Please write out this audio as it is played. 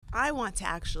I want to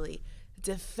actually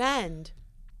defend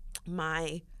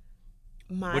my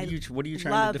What are you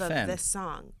trying love to defend? of this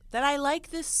song. That I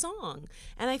like this song.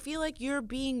 And I feel like you're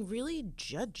being really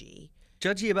judgy.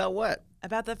 Judgy about what?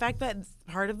 About the fact that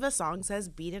part of the song says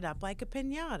beat it up like a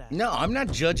piñata. No, I'm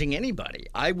not judging anybody.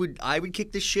 I would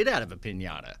kick the shit out of a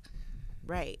piñata.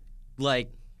 Right.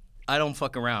 Like, I don't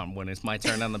fuck around when it's my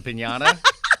turn on the piñata.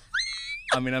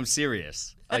 I mean, I'm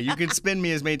serious. You can spin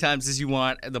me as many times as you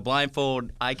want. The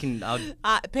blindfold, I'll...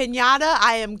 Piñata,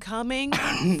 I am coming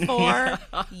for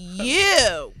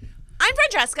you. I'm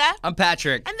Francesca. I'm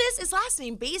Patrick. And this is Last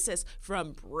Name Basis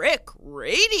from Brick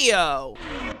Radio.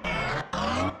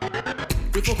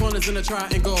 With 4 corners in a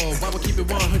triangle, why we keep it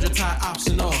 100 tie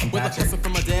optional? With a person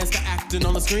from a desk to acting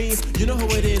on the screens, you know who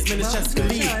it is, man, it's Jessica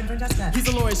Lee. He's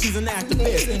a lawyer, she's an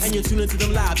activist, and you're tuning to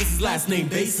them live. This is Last Name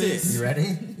Basis. You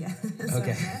ready? Yes,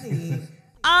 Okay.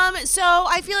 I'm ready. So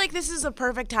I feel like this is a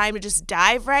perfect time to just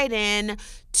dive right in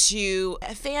to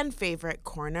a fan favorite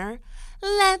corner.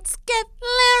 Let's get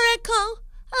lyrical.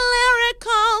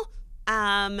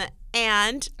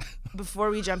 And before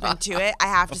we jump into it, I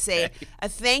have to say a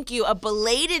thank you, a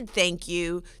belated thank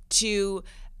you to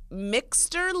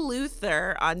Mixter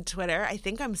Luther on Twitter. I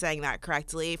think I'm saying that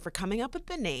correctly, for coming up with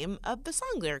the name of the Song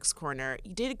Lyrics Corner.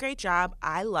 You did a great job.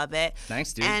 I love it.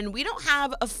 Thanks, dude. And we don't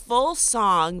have a full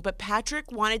song, but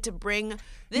Patrick wanted to bring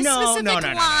this specific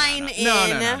line in.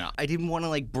 No. I didn't want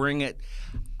to bring it.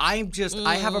 I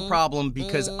have a problem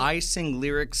because I sing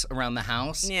lyrics around the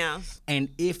house. Yeah. And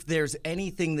if there's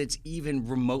anything that's even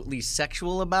remotely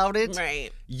sexual about it,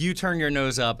 Right. you turn your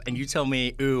nose up and you tell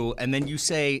me, ooh, and then you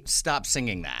say, stop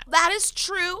singing that. That is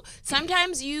true.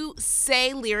 Sometimes you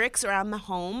say lyrics around the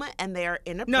home and they are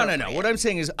inappropriate. No. What I'm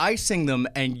saying is I sing them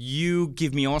and you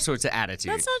give me all sorts of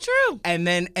attitude. That's not true. And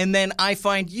then I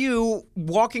find you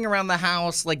walking around the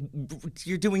house like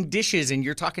you're doing dishes and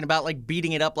you're talking about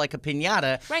beating it up like a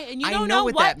piñata. Right, and you I don't know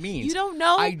what that means. You don't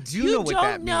know. I do know what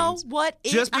that means. You don't know what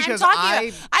it, Just because I'm I talking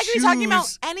about. I could be talking about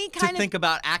choose any to kind of. think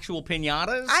about actual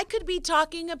piñatas. I could be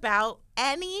talking about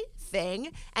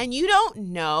anything, and you don't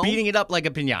know. Beating it up like a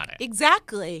piñata.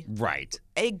 Exactly. Right.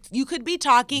 You could be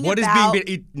talking What is about.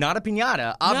 not a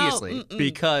piñata, obviously,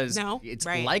 because it's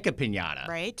right. like a piñata.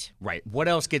 Right. Right. What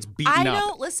else gets beaten I up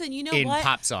don't listen. You know in what?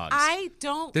 pop songs? I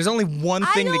don't. There's only one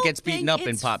thing that don't gets beaten think up in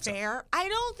it's pop songs. fair. I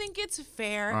don't think it's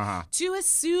fair Uh-huh. to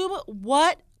assume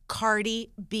what Cardi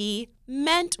B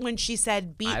meant when she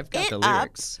said beat I've got it the up.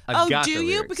 lyrics. I've got do the you?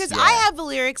 lyrics, Because yeah. I have the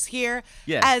lyrics here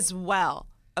Yeah. as well.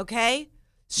 Okay?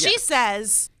 She Yeah.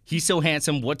 says, He's so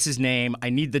handsome. What's his name? I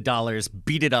need the dollars.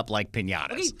 Beat it up like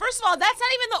piñatas. okay, first of all, that's not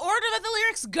even the order that the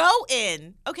lyrics go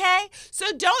in. Okay? So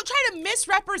don't try to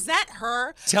misrepresent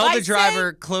her. Tell by the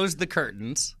driver, saying- close the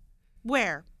curtains.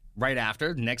 Where? Right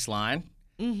after, next line.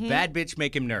 Bad bitch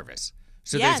make him nervous.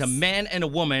 So Yes. there's a man and a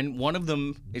woman. One of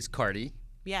them is Cardi.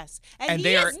 Yes. And he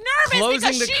they is are nervous closing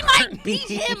because the she curtain might beat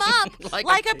him up like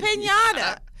like a a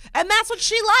piñata. And that's what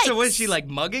she likes. So was she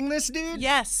mugging this dude?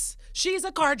 Yes. She's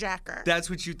a carjacker. That's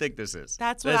what you think this is.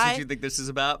 That's what you think this is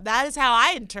about? That is how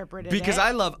I interpreted Because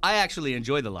it. I actually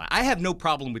enjoy the line. I have no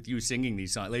problem with you singing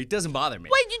these songs. It doesn't bother me.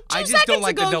 Wait, 2 I just seconds don't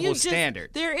like ago, the double you just,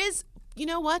 standard. There is, you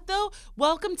know what though?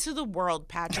 Welcome to the world,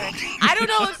 Patrick. I don't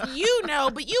know if you know,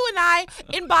 but you and I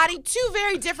embody 2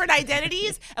 very different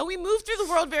identities, and we move through the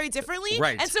world very differently.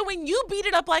 Right. And so when you beat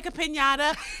it up like a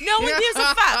piñata, no one gives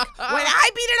a fuck. When I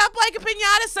beat it up like a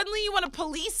piñata, suddenly you want to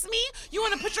police me? You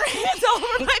want to put your hands all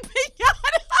over my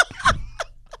piñata?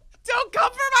 Don't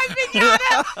come for my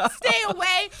piñata. Stay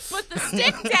away. Put the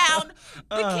stick down.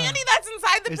 The candy that's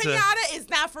inside the piñata is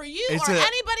not for you or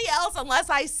anybody else unless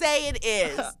I say it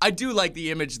is. I do like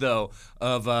the image, though,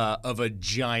 of a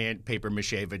giant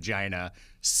papier-mâché vagina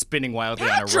spinning wildly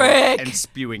on a rope Patrick! and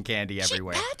spewing candy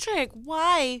everywhere. Patrick,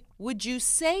 why would you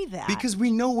say that? Because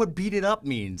we know what beat it up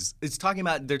means. They're talking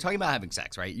about having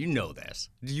sex, right? You know this.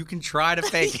 You can try to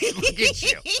fake it. Look at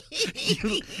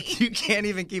you. You can't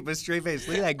even keep a straight face.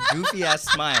 Look at that goofy ass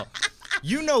smile.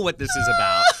 You know what this is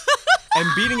about. And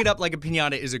beating it up like a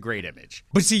piñata is a great image.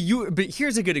 But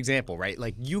here's a good example, right?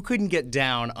 You couldn't get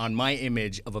down on my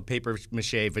image of a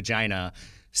papier-mâché vagina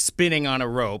spinning on a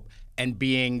rope and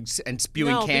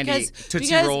spewing candy. because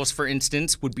Tootsie Rolls, for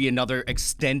instance, would be another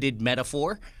extended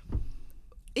metaphor.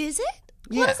 Is it?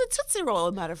 Yeah. What is a Tootsie Roll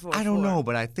a metaphor I don't for? know,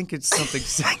 but I think it's something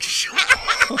sexual.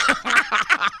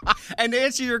 And to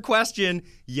answer your question,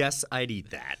 yes, I'd eat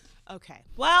that. Okay.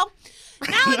 Well,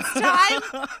 now it's time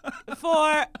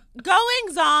for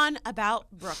goings on about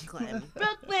Brooklyn.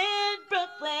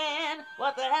 Brooklyn,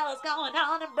 what the hell is going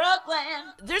on in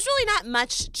Brooklyn? There's really not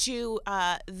much to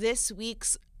this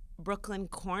week's Brooklyn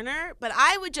Corner, but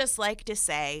I would just like to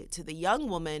say to the young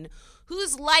woman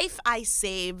whose life I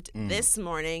saved this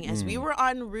morning as we were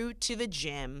en route to the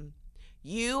gym,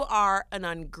 you are an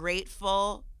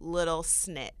ungrateful little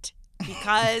snit.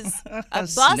 Because a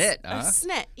bus, snit, huh? a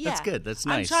snit, yeah. That's good. That's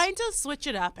I'm nice. trying to switch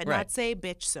it up and Right. not say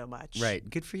bitch so much. Right.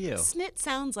 Good for you. Snit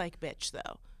sounds like bitch,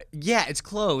 though. Yeah, it's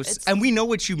close. It's- and we know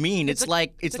what you mean. It's a-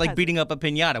 like it's a like cousin. beating up a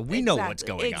piñata. We know what's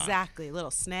going on. Exactly,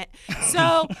 little snit.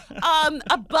 So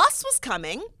a bus was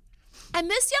coming, and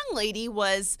this young lady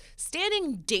was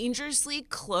standing dangerously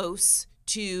close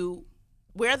to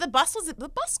where the bus was. The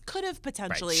bus could have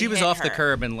potentially She was hit off the her.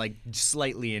 curb and like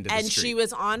slightly into the And street. she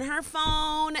was on her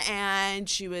phone and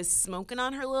she was smoking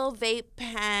on her little vape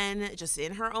pen, just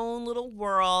in her own little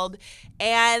world.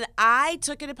 And I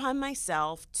took it upon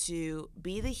myself to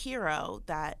be the hero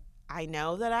that I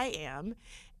know that I am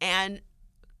and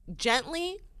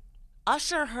gently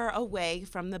usher her away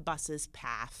from the bus's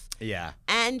path. Yeah.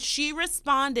 And she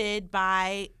responded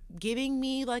by giving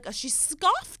me she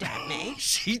scoffed at me.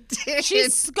 She did. She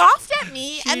scoffed at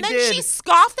me, She and then did. she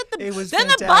scoffed at the. It was then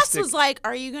the bus fantastic. was like,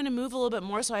 "Are you going to move a little bit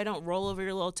more so I don't roll over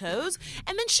your little toes?"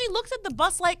 And then she looked at the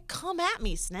bus like, "Come at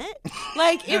me, snit."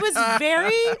 Like it was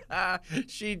very.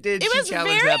 She did. It She was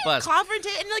challenged very that bus.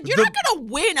 confrontative, and you're not going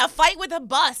to win a fight with a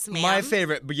bus, man. My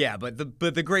favorite, but yeah, but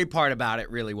the great part about it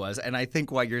really was, and I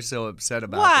think why you're so upset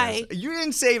about Why? this, you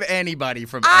didn't save anybody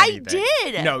from I anything.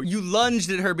 did. No, you lunged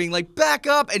at her, being like, "Back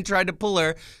up," and tried to pull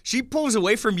her. She pulls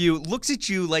away from you, looks at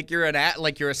you like you're a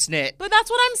snit, But that's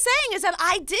what I'm saying is that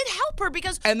I did help her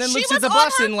because and then she looks was at the on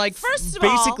bus her, and like first of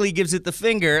all, basically gives it the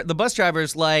finger. The bus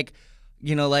driver's like,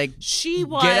 she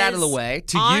was get out of the way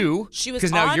to on- you, She was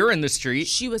because now on- you're in the street.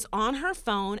 She was on her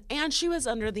phone and she was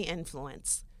under the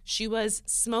influence. She was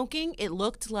smoking. It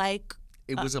looked like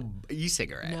It was a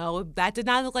e-cigarette. no, that did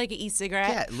not look like an e-cigarette.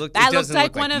 Yeah, it looked- That it looked doesn't like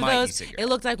look like one of my those. e-cigarette. It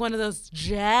looked like one of those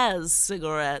jazz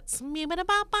cigarettes. You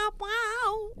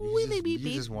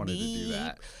just wanted to do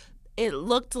that. It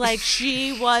looked like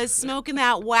she was smoking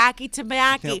that wacky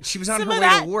tobacco. No, she was on Some her of way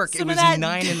that- to work. It some of was that-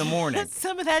 9 in the morning.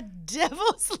 Some of that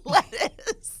devil's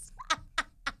lettuce.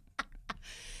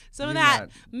 Some of You're that not-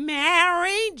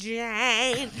 Mary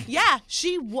Jane. Yeah,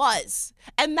 she was.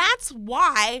 And that's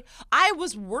why I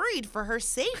was worried for her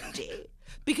safety.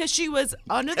 Because she was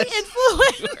under the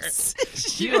influence.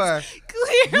 She You was are-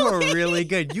 clearly. You are really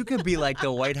good. You could be like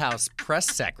the White House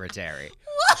press secretary.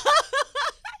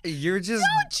 You're just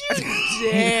Don't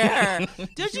you dare.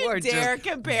 Don't you you are dare just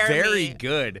compare very me.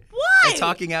 good Why? at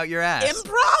talking out your ass.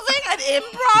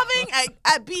 Improving,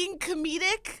 at being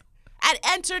comedic, at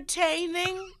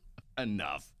entertaining.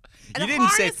 Enough. And You didn't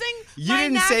save. harnessing You my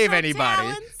didn't save natural anybody.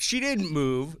 talents. She didn't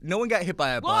move. No one got hit by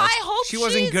a Well, bus. I hope she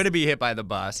wasn't she's- going to be hit by the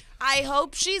bus. I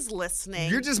hope she's listening.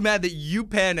 You're just mad that you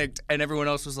panicked and everyone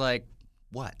else was like,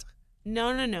 "What?"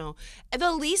 No.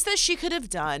 The least that she could have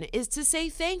done is to say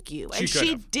thank you. And She she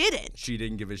could've. didn't. She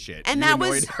didn't give a shit. And you that annoyed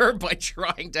was- her by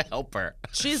trying to help her.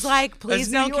 She's like, please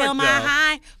New don't York, kill my though.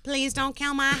 high. Please don't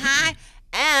kill my high.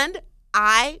 And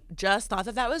I just thought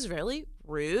that was really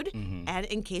rude. Mm-hmm. And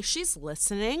in case she's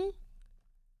listening,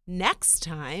 next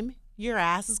time your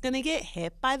ass is going to get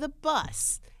hit by the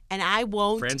bus. And I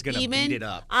won't Fran's gonna even beat it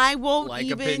up I won't like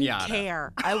a even piñata.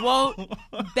 care. I won't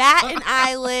bat an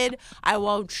eyelid. I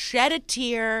won't shed a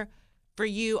tear for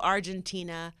you,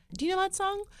 Argentina. Do you know that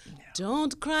song?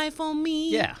 Don't cry for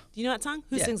me. Yeah. Do you know that song?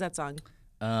 Who Yeah. sings that song?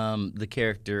 The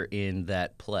character in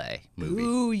that play movie.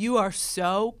 Ooh, you are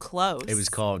so close. It was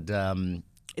called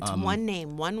It's one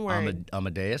name, one word.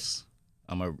 Amadeus.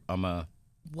 I'm a.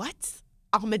 What?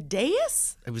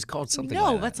 Amadeus? It was called something. No,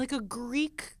 like that. that's like a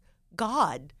Greek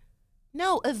god.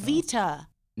 No, Evita.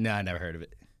 No, I never heard of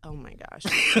it. Oh my gosh.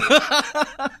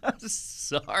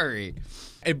 Sorry.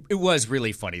 It was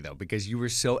really funny though because you were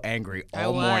so angry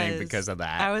all morning because of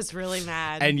that. I was really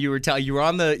mad. And you were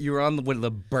on the one of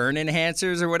the burn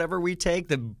enhancers or whatever we take,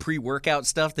 the pre-workout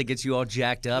stuff that gets you all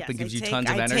jacked up Yes, and gives I you take- tons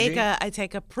of I energy. I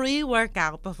take a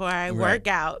pre-workout before I work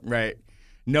out. Right.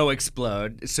 No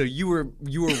explode. So you were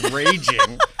raging.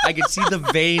 I could see the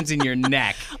veins in your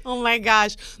neck. Oh my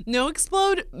gosh. No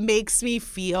Explode makes me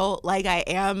feel like I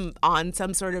am on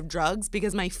some sort of drugs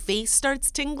because my face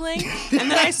starts tingling and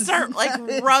then I start like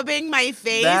rubbing my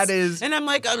face. That is- And I'm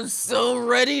like, I'm so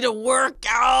ready to work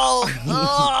out.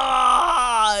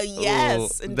 Oh,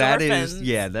 yes. Oh, that is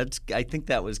Endorphins. I think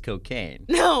that was cocaine.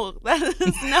 No, that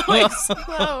is no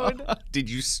Explode. Did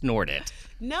you snort it?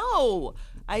 No.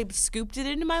 I scooped it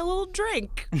into my little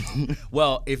drink.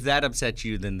 Well, if that upsets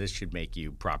you, then this should make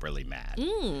you properly mad.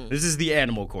 This is the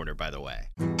Animal Corner, by the way.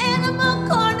 Animal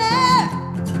Corner.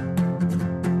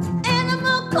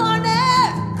 Animal Corner.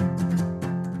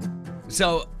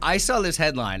 So I saw this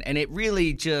headline, and it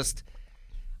really just,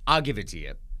 I'll give it to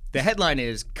you. The headline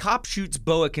is, Cop shoots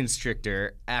boa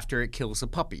constrictor after it kills a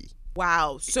puppy.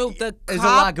 Wow. So the There's cop,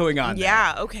 a lot going on there.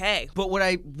 Yeah, okay. But what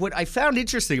I found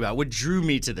interesting about, what drew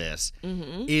me to this,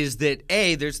 is that,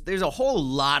 there's a whole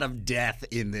lot of death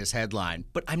in this headline,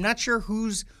 but I'm not sure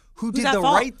who did at the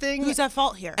fault? right thing Who's at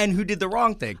fault here? and who did the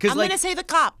wrong thing. I'm going to say the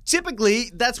cop. Typically,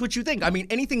 that's what you think. I mean,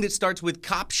 anything that starts with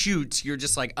cop shoots, you're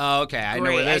just like, oh, okay, I know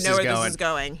where Great, this I know is where going. this is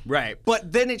going. Right.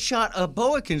 But then it shot a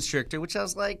boa constrictor, which I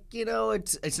was like,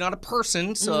 it's not a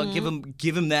person, so I'll give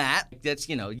him that. That's,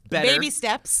 better. Baby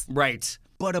steps. Right.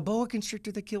 But a boa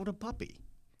constrictor that killed a puppy.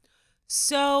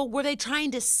 So were they trying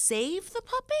to save the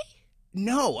puppy?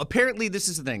 No, apparently this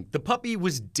is the thing. The puppy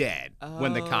was dead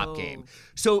when the cop came.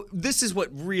 So this is what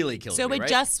really killed me, So it right?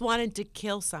 just wanted to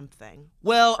kill something.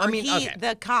 Well, Or okay.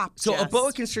 the cop. So just, a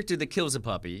boa constrictor that kills a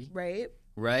puppy, right?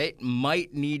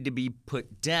 might need to be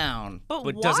put down.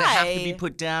 But does it have to why? be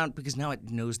put down? Because now it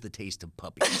knows the taste of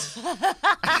puppies.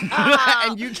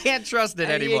 And you can't trust it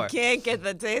anymore. You can't get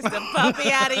the taste of puppy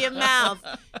out of your mouth.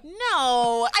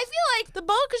 No, I feel like the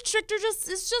boa constrictor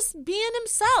is just being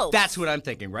himself. That's what I'm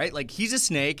thinking, right? Like, he's a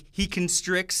snake. He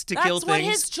constricts to That's kill what things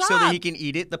his so that job. he can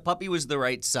eat it. The puppy was the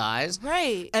right size.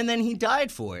 Right. And then he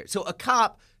died for it. So a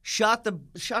cop shot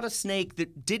a snake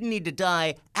that didn't need to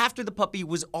die after the puppy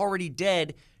was already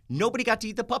dead. Nobody got to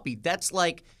eat the puppy. That's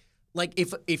like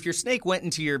if your snake went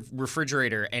into your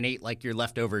refrigerator and ate like your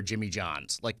leftover Jimmy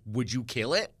John's, like, would you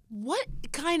kill it? What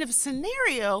kind of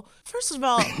scenario? First of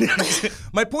all,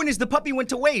 My point is, the puppy went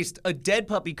to waste. A dead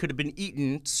puppy could have been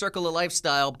eaten, circle of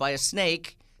lifestyle, by a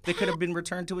snake that could have been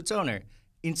returned to its owner.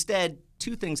 Instead,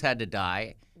 two things had to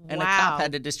die, and a Wow. cop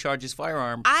had to discharge his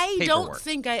firearm. I don't Paperwork.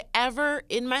 think I ever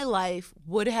in my life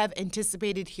would have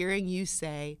anticipated hearing you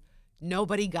say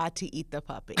nobody got to eat the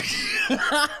puppy. And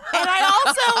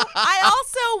I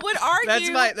also would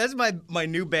argue That's my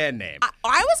new band name.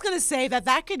 I was gonna say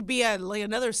that could be like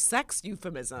another sex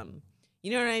euphemism.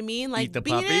 You know what I mean? Like Eat the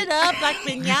beat puppy? it up like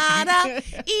piñata,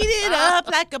 eat it up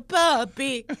like a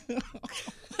puppy.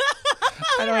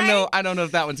 I don't know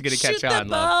if that one's gonna catch Shoot on,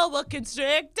 the love. boa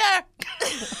constrictor,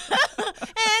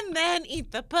 and then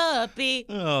eat the puppy.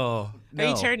 Oh, no. Are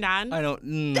you turned on? I don't.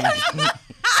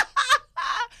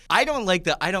 I don't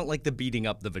like the beating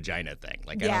up the vagina thing.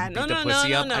 Like, Yeah, I no, don't beat no, the no, pussy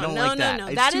no, up. no, I don't no, like that. no.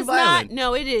 It's That too is violent. not.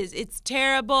 No, it is. It's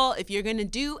terrible. If you're gonna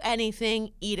do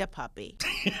anything, eat a puppy.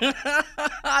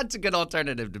 It's a good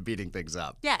alternative to beating things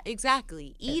up. Yeah,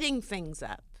 exactly. Eating things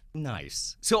up.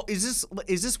 Nice. So is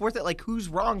this worth it? Like, who's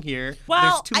wrong here? Well,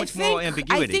 There's too much moral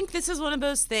ambiguity. I think this is one of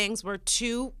those things where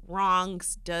two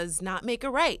wrongs does not make a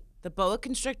right. The boa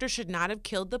constrictor should not have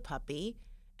killed the puppy,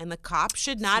 and the cop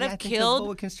should not I have think killed. the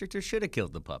boa constrictor should have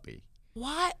killed the puppy.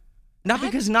 What? Not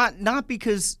because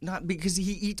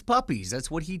he eats puppies. That's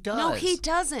what he does. No, he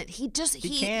doesn't. He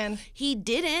can. He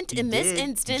didn't He in this did. He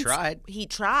instance. tried. He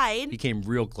tried. He came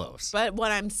real close. But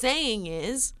what I'm saying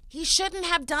is, he shouldn't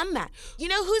have done that. You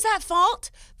know who's at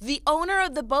fault? The owner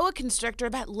of the boa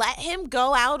constrictor that let him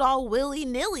go out all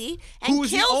willy-nilly and Who's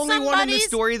the kill only one in the somebody's-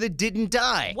 story that didn't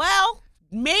die? Well,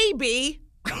 maybe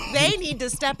they need to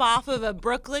step off of a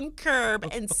Brooklyn curb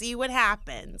and see what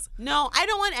happens. No, I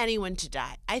don't want anyone to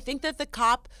die. I think that the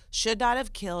cop should not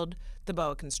have killed the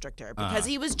boa constrictor because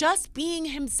he was just being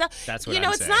himself. That's what you know,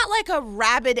 I'm it's saying. not like a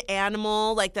rabid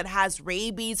animal like that has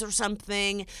rabies or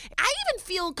something. I even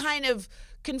feel kind of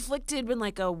conflicted when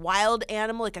like a wild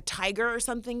animal like a tiger or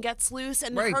something gets loose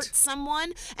and Right. hurts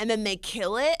someone and then they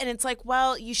kill it and it's like,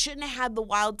 well, you shouldn't have had the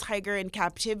wild tiger in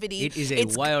captivity. It is a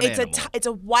wild animal. It's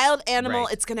a wild animal.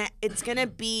 Right. It's gonna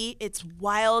be its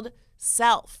wild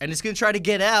self. And it's going to try to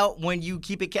get out when you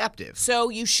keep it captive. So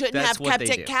you shouldn't That's have what kept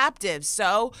they it do. captive.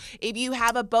 So if you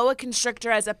have a boa constrictor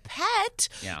as a pet,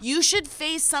 Yeah. you should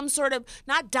face some sort of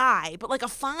not die, but like a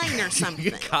fine or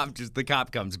something. The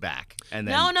cop comes back. And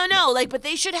then No. Like, but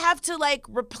they should have to like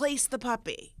replace the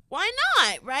puppy. Why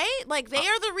not? Right? Like they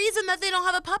are the reason that they don't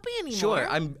have a puppy anymore. Sure,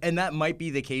 and that might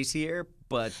be the case here,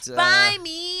 but Buy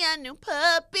me a new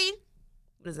puppy.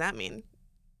 What does that mean?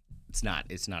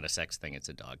 it's not a sex thing, it's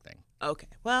a dog thing. Okay.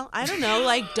 Well, I don't know,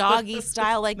 like doggy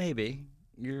style. Like, Maybe.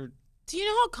 You're do you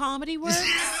know how comedy works?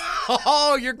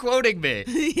 Oh, you're quoting me.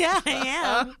 Yeah,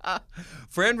 I am.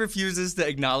 Fran refuses to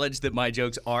acknowledge that my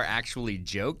jokes are actually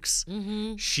jokes.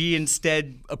 Mm-hmm. She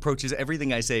instead approaches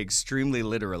everything I say extremely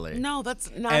literally. No,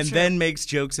 that's not and true. then makes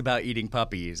jokes about eating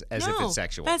puppies as if No, it's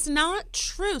sexual. That's not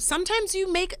true. Sometimes you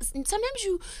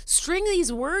string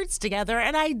these words together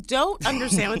and I don't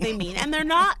understand what they mean and they're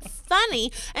not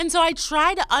funny. And so I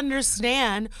try to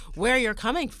understand where you're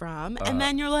coming from and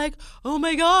then you're like, "Oh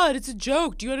my god, it's a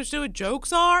joke. Do you understand what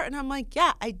jokes are?" And I'm like,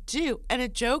 yeah, I do. And a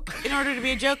joke, in order to be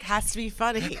a joke, has to be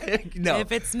funny. No.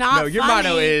 If it's not No, your funny,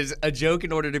 motto is a joke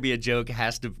in order to be a joke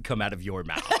has to come out of your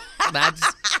mouth.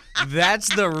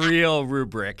 That's the real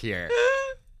rubric here.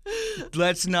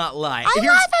 Let's not lie. I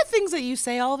laugh at things that you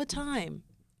say all the time.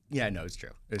 Yeah, no, it's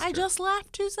true. It's I true. just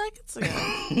laughed 2 seconds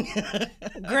ago.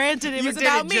 Granted, it You was did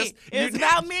about it me. just- It was you-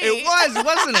 about me. It was,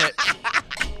 wasn't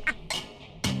it?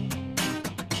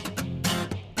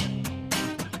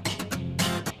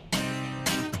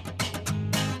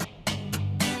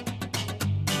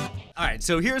 All right,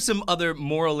 so here's some other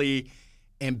morally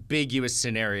ambiguous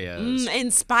scenarios.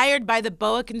 Inspired by the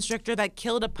boa constrictor that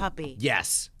killed a puppy.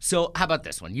 Yes. So how about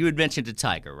this one? You had mentioned a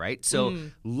tiger, right? So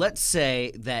let's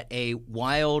say that a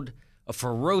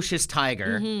ferocious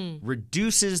tiger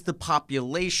reduces the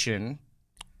population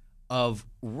of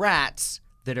rats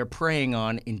that are preying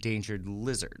on endangered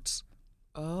lizards.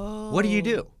 Oh. What do you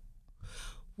do?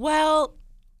 Well,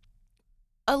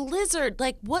 a lizard,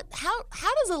 like what? How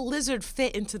does a lizard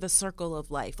fit into the circle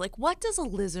of life? Like, what does a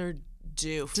lizard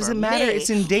do? For Doesn't matter, me? it's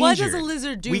What does a endangered.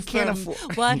 lizard do? We for can't me?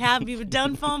 afford- What have you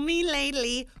done for me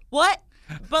lately? What?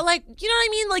 But like, you know what I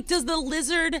mean? Like, does the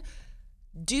lizard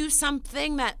do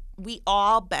something that we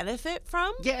all benefit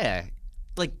from? Yeah.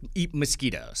 Like eat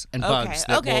mosquitoes and Okay, bugs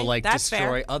that okay, will like that's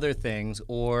destroy fair. other things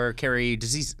or carry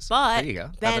diseases. But there you go.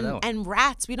 Have then another one. and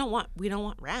rats, we don't want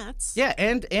rats. Yeah,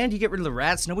 and you get rid of the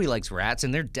rats. Nobody likes rats,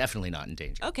 and they're definitely not in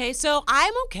danger. Okay, so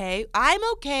I'm okay. I'm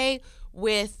okay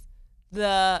with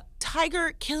the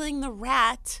tiger killing the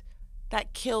rat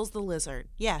that kills the lizard.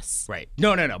 Yes. Right.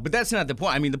 No. But that's not the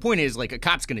point. I mean, the point is, like, a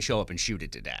cop's going to show up and shoot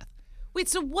it to death. Wait,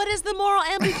 so what is the moral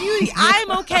ambiguity?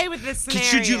 I'm okay with this scenario.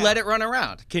 Should you let it run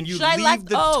around? Can you Should I leave let-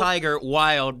 the oh. tiger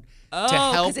wild to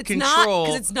help it's control?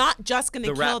 Because it's not just going to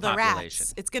the kill rat the population.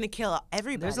 rats. It's going to kill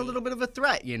everybody. There's a little bit of a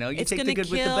threat, you know? You It's take the gonna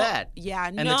good with the kill- bad. Yeah,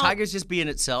 And the no. tiger's just being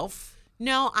itself.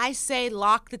 No, I say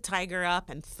lock the tiger up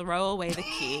and throw away the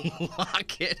key.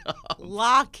 Lock it up.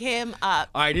 Lock him up.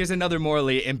 All right, here's another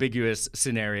morally ambiguous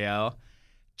scenario.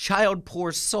 Child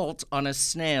pours salt on a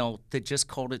snail that just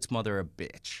called its mother a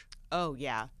bitch. Oh,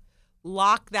 yeah.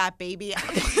 Lock that baby up.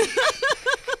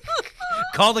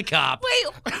 Call the cop. Wait,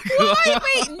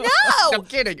 no. I'm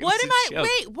kidding. It What was am a I? joke.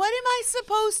 Wait, what am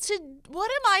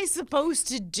I supposed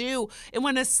to do? And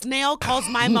when a snail calls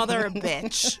my mother a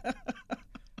bitch,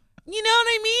 you know what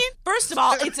I mean? First of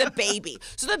all, it's a baby,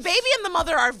 so the baby and the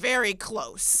mother are very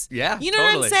close. Yeah, you know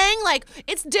what totally. I'm saying? Like,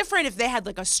 it's different if they had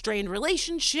like a strained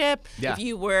relationship. Yeah. If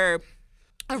you were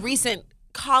a recent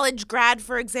college grad,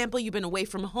 for example, you've been away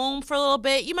from home for a little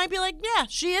bit, you might be like, yeah,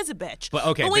 she is a bitch. But,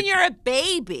 okay, when but- you're a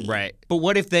baby, Right. But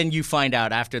what if then you find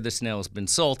out after the snail's been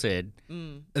salted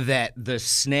that the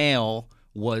snail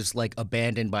was like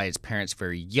abandoned by its parents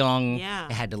very young? Yeah.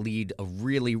 It had to lead a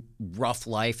really rough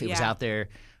life. It was Yeah. out there,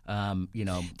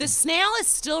 The snail is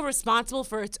still responsible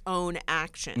for its own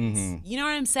actions. You know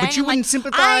what I'm saying? But you wouldn't Like,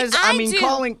 sympathize. I mean, do.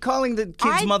 calling the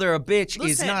kid's I- mother a bitch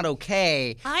is listen, not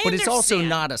okay. I but it's also understand.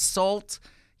 not assault.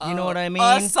 You know what I mean?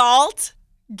 Assault.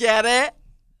 Get it?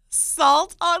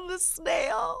 Salt on the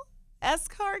snail.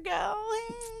 Escargot.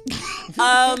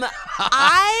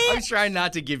 I was trying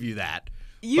not to give you that.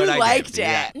 You but I liked did,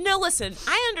 yeah. it. No, listen,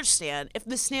 I understand. If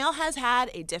the snail has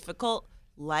had a difficult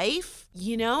life,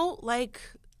 you know, like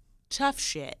tough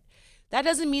shit, that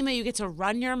doesn't mean that you get to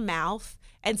run your mouth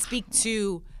and speak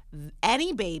to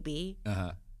any baby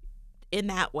in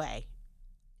that way.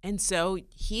 And so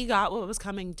he got what was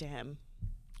coming to him,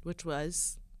 which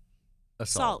was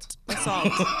Assault.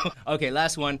 Assault. Okay,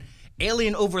 last one.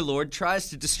 Alien overlord tries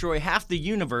to destroy half the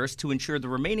universe to ensure the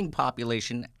remaining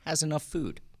population has enough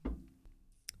food.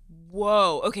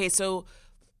 Whoa. Okay, so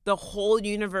the whole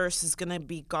universe is gonna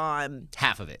be gone.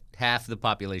 Half of it. Half the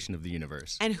population of the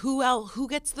universe. And who else? Who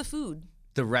gets the food?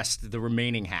 The rest, the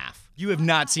remaining half. You have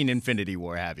not seen Infinity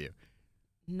War, have you?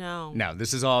 No. No,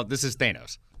 this is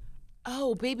Thanos.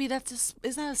 Oh, baby,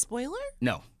 is that a spoiler?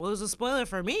 No. Well, it was a spoiler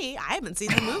for me. I haven't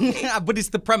seen the movie. But it's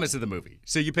the premise of the movie,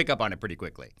 so you pick up on it pretty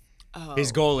quickly. Oh.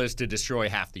 His goal is to destroy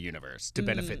half the universe to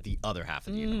benefit the other half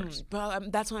of the universe.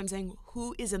 But that's what I'm saying.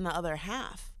 Who is in the other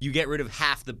half? You get rid of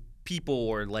half the people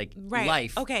or like Right.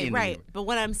 life. Okay, in the right. universe. But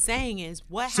what I'm saying is,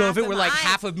 what So half if it were am like I?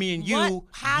 half of me and you, What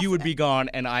half- you would be gone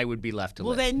and I would be left to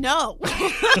Well, live. then no.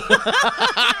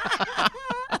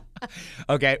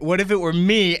 Okay, what if it were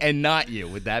me and not you?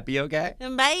 Would that be okay?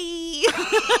 Bye.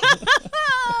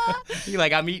 You're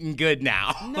like, I'm eating good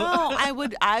now. No, I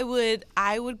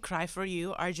would cry for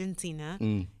you, Argentina.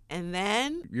 And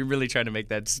then You're really trying to make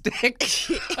that stick.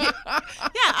 yeah,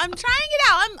 I'm trying it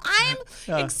out.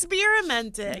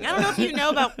 experimenting. I don't know if you know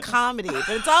about comedy, but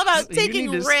it's all about You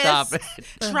taking need to stop risks, it.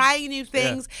 trying new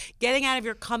things, getting out of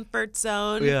your comfort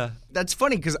zone. Yeah. That's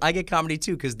funny because I get comedy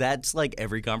too because that's like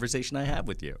every conversation I have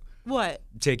with you. What?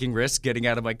 Taking risks, getting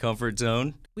out of my comfort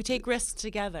zone. We take risks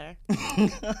together.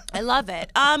 I love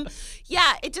it.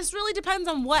 Yeah, it just really depends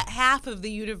on what half of the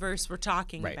universe we're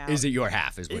talking about. Is it your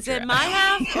half? Is it my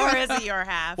half or is it your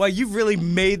half? Well, you've really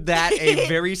made that a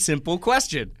very simple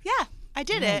question. Yeah, I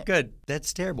did it. Good.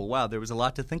 That's terrible. Wow, there was a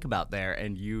lot to think about there,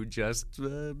 and you just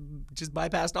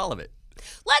bypassed all of it.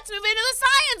 Let's move into the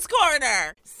science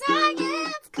corner.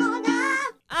 Science corner.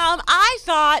 I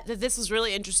thought that this was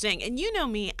really interesting, and you know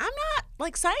me, I'm not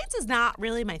like science is not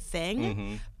really my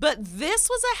thing, but this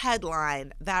was a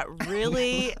headline that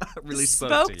really Really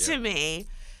spoke to you. to me.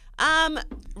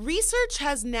 Research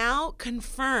has now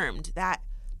confirmed that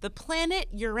the planet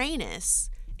Uranus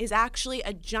is actually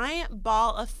a giant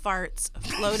ball of farts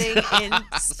floating in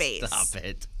space. Stop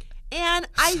it. And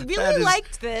I That really is-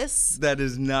 liked this. That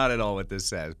is not at all what this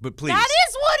says. But please. That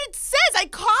is what it says. I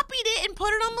copied it and put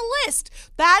it on the list.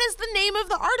 That is the name of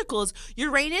the article. Is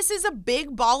Uranus is a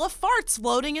big ball of farts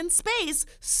floating in space.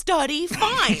 Study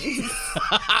finds.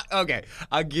 Okay,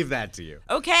 I'll give that to you.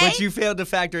 Okay. But you failed to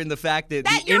factor in the fact that,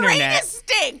 That the Uranus internet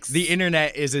stinks. the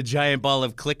internet is a giant ball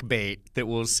of clickbait that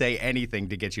will say anything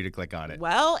to get you to click on it.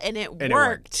 Well, and it And it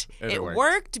worked. worked. And it It worked.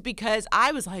 worked because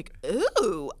I was like,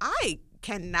 ooh, I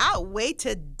cannot wait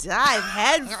to dive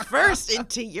head first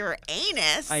into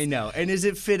Uranus. I know. And is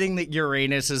it fitting that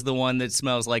Uranus is the one that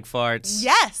smells like farts?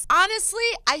 Yes. Honestly,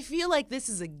 I feel like this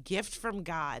is a gift from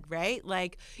God, right?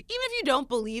 Like, even if you don't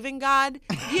believe in God,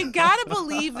 you gotta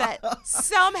believe that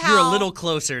somehow You're a little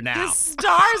closer now. the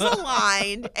stars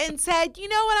aligned and said, you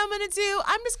know what I'm gonna do?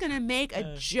 I'm just gonna make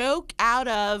a joke out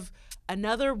of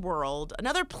another world,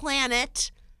 another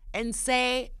planet, and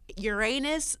say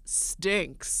Uranus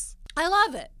stinks. I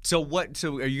love it. So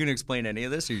are you going to explain any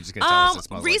of this, or are you just going to tell us it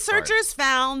smells like farts? Researchers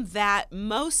found that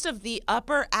most of the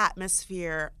upper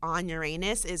atmosphere on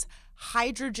Uranus is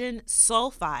hydrogen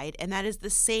sulfide, and that is the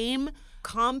same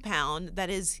compound that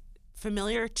is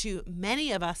familiar to many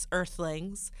of us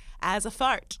Earthlings as a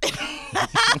fart.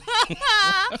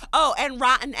 Oh, and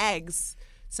rotten eggs.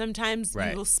 Sometimes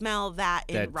Right. you will smell that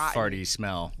in That rotten. farty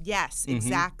smell. Yes,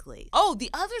 exactly. Oh, the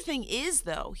other thing is,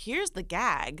 though, here's the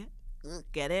gag.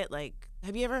 Get it? Like,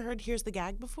 have you ever heard here's the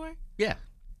gag before? Yeah.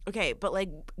 Okay, but like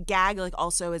gag like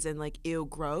also as in like ew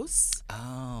gross.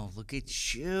 Oh, look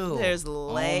at you. There's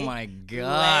Oh my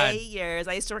God. layers.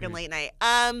 I used to work in late night.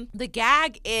 The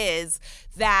gag is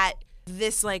that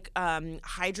this like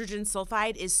hydrogen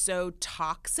sulfide is so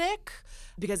toxic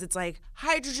because it's like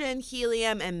hydrogen,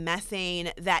 helium, and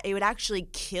methane that it would actually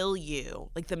kill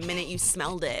you like the minute you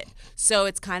smelled it. So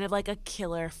it's kind of like a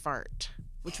killer fart,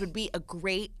 which would be a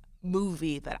great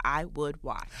movie that I would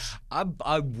watch. I'm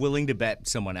willing to bet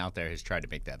someone out there has tried to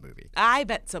make that movie. I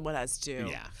bet someone else too.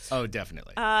 Yeah. Oh,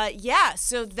 definitely. Yeah,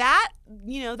 so that,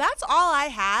 that's all I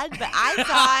had, but I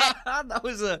thought That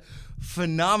was a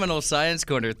phenomenal science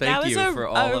corner. That Thank was you for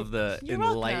all of the you're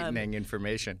welcome. enlightening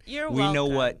information. You're we know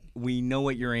welcome. we know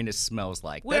what Uranus smells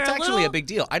like. We're That's a actually little- a big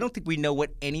deal. I don't think we know what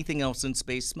anything else in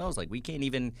space smells like. We can't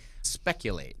even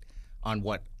speculate on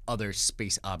what other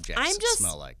space objects I'm just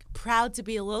smell like. proud to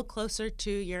be a little closer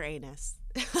to Uranus.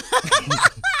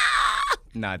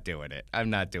 Not doing it. I'm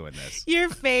not doing this. Your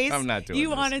face, I'm not doing you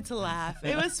this. wanted to laugh.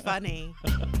 It was funny.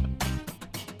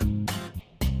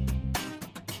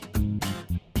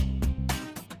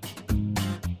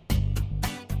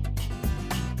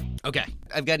 Okay,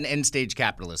 I've got an end stage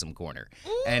capitalism corner.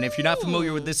 And if you're not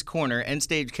familiar with this corner, end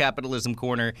stage capitalism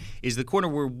corner is the corner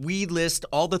where we list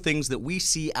all the things that we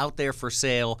see out there for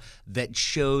sale that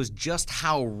shows just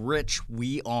how rich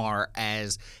we are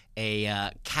as a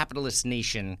capitalist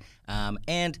nation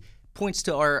and points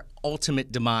to our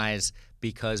ultimate demise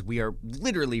because we are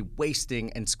literally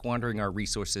wasting and squandering our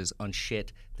resources on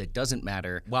shit that doesn't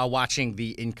matter while watching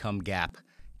the income gap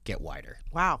get wider.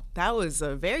 Wow, that was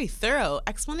a very thorough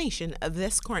explanation of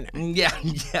this corner. Yeah,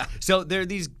 yeah. So there are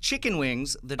these chicken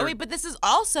wings that Oh are wait, but this is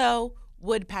also,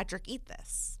 would Patrick eat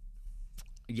this?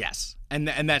 yes, and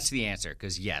that's the answer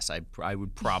because yes, I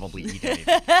would probably eat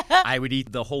anything. I would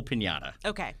eat the whole piñata.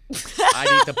 Okay. I'd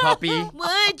eat the puppy.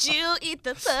 Would you eat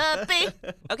the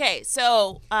puppy? Okay,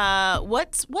 so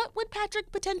what would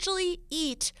Patrick potentially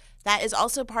eat that is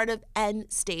also part of end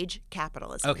stage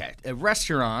capitalism? Okay, a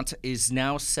restaurant is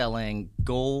now selling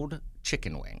gold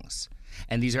chicken wings,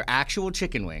 and these are actual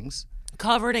chicken wings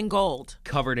Covered in gold.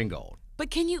 covered in gold. But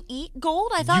can you eat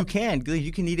gold? I You thought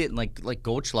can eat it like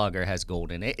Goldschlager has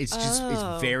gold in it. It's just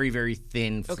it's very very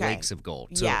thin flakes of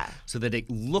gold. So, Yeah. so that it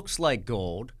looks like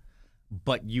gold,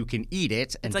 but you can eat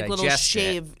it and It's like digest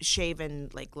little it. shaven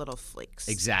like little flakes.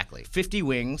 Exactly. 50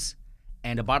 wings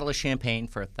and a bottle of champagne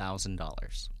for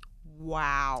 $1,000.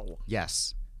 Wow.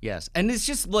 Yes. Yes. And it's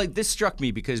just like this struck me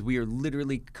because we are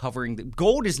literally covering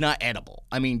gold is not edible.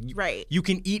 I mean, Right. you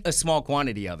can eat a small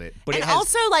quantity of it, but And it has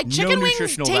also, like, no chicken wings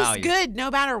nutritional taste value. good no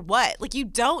matter what. Like, you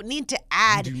don't need to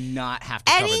add You do not have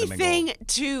to cover them in anything gold.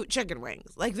 to chicken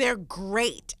wings. Like, they're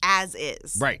great as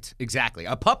is. Right. Exactly.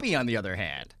 A puppy, on the other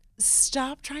hand.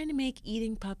 Stop trying to make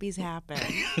eating puppies happen.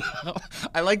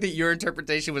 I like that your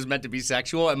interpretation was meant to be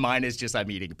sexual, and mine is just I'm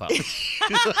eating a puppy.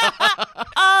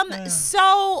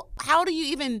 So how do you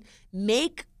even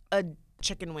make a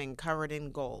chicken wing covered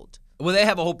in gold? Well, they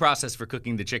have a whole process for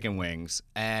cooking the chicken wings,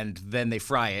 and then they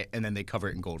fry it, and then they cover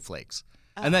it in gold flakes.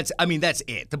 And that's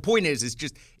it. The point is,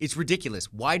 it's ridiculous.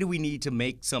 Why do we need to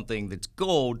make something that's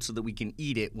gold so that we can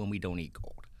eat it when we don't eat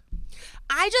gold?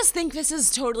 I just think this is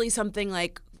totally something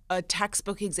like a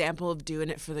textbook example of doing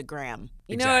it for the gram.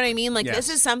 You know what I Exactly. mean? Like, this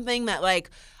Yes. is something that, like,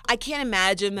 I can't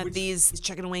imagine that these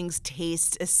chicken wings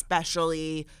taste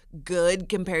especially good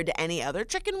compared to any other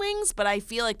chicken wings, but I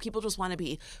feel like people just want to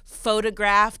be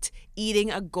photographed eating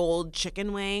a gold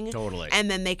chicken wing. Totally. And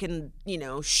then they can,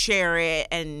 share it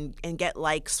and get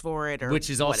likes for it or Which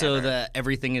is also whatever. the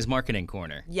Everything is Marketing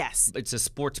Corner. Yes. It's a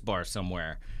sports bar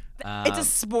somewhere. It's a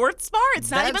sports bar?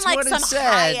 It's not even that's like what it some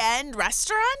said. high-end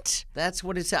restaurant? That's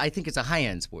what it said. I think it's a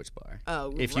high-end sports bar.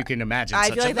 Oh, if you right. can imagine I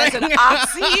such feel a like that's thing. an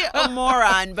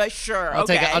oxymoron, but sure. I'll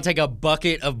okay. take a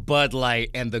bucket of Bud Light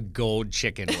and the gold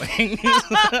chicken wing.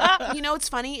 You know what's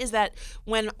funny is that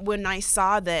when I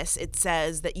saw this, it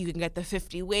says that you can get the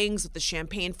 50 wings with the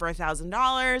champagne for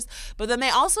 $1,000, but then they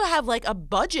also have like a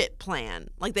budget plan.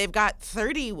 Like they've got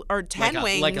 30 or 10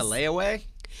 wings. Like a layaway?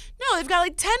 No, they've got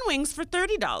like 10 wings for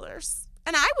 $30.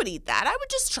 And I would eat that. I would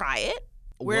just try it.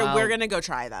 We're Well- going to go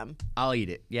try them I'll eat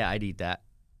it. Yeah, I'd eat that.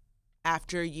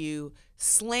 after you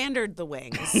slandered the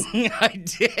wings. I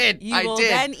did. You I will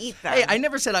did. then eat them. Hey, I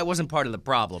never said I wasn't part of the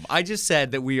problem. I just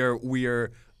said that we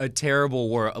are a terrible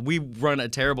world. We run a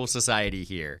terrible society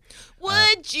here.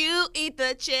 Would you eat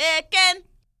the chicken?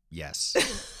 Yes.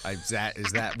 Is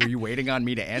that? Were you waiting on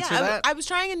me to answer Yeah, that? I was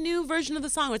trying a new version of the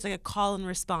song where it's like a call and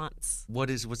response. What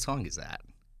song is that?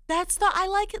 I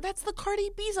like it. That's the Cardi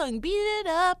B song. Beat it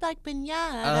up like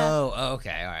pinata. Oh,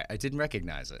 okay. All right. I didn't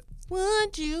recognize it.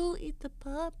 Would you eat the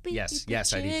puppy? Yes, eat the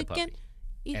yes, I'd eat the chicken, puppy.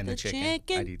 Eat And the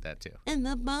chicken. I'd eat that too. And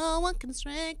the boa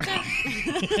constrictor.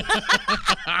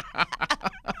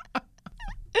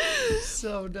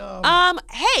 So dumb.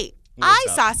 Hey, What's I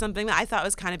up? saw something that I thought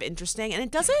was kind of interesting, and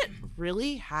it doesn't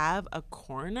really have a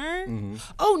corner. Mm-hmm.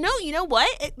 Oh no, you know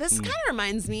what? This kind of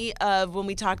reminds me of when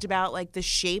we talked about like the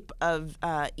shape of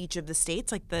each of the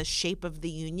states, like the shape of the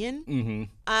union.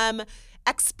 Mm-hmm.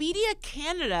 Expedia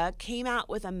Canada came out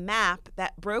with a map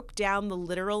that broke down the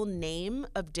literal name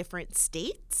of different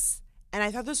states. And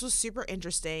I thought this was super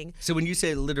interesting. So when you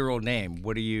say literal name,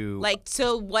 what do you Like,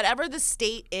 so whatever the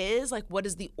state is, like, what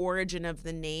is the origin of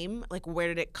the name? Like, where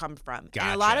did it come from?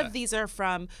 And a lot Gotcha. of these are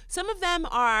from, some of them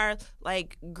are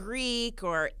like Greek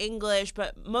or English,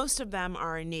 but most of them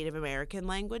are Native American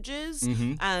languages.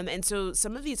 And so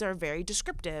some of these are very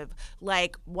descriptive.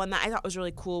 Like, one that I thought was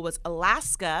really cool was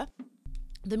Alaska.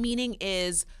 The meaning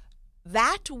is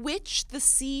that which the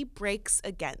sea breaks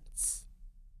against.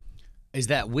 Is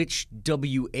that which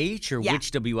WH or Yeah.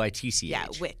 which WITCH? Yeah,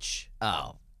 which.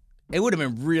 Oh. It would have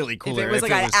been really cooler it was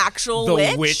like an actual the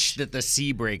witch? witch that the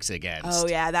sea breaks against. Oh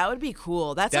yeah, that would be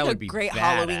cool. That's That like a would be great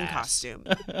Halloween badass. costume.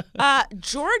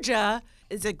 Georgia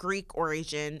is a Greek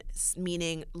origin,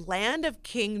 meaning land of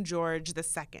King George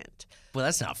II. Well,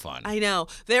 that's not fun. I know.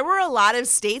 There were a lot of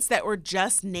states that were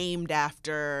just named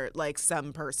after like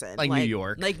some person. Like New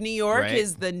York, Like New York right?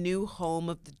 is the new home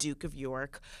of the Duke of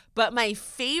York. But my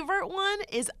favorite one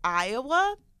is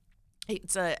Iowa.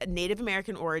 It's a Native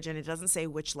American origin. It doesn't say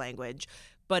which language,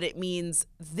 but it means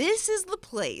this is the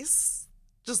place.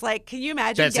 Just like, can you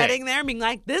imagine That's getting it. there and being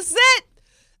like, this is it?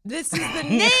 This is the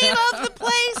name of the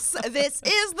place. This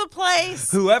is the place.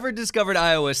 Whoever discovered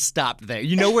Iowa stopped there.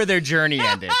 You know where their journey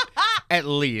ended, at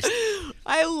least.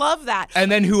 I love that.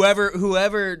 And then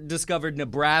whoever discovered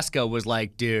Nebraska was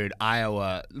like, dude,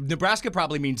 Iowa. Nebraska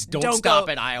probably means don't stop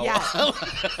go- at Iowa.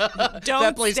 Yeah. Don't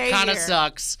That place stay kind of here.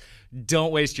 sucks.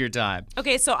 Don't waste your time.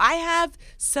 Okay, so I have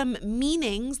some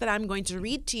meanings that I'm going to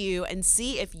read to you and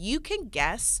see if you can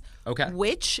guess Okay.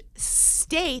 which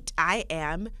state I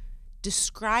am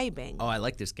describing. Oh, I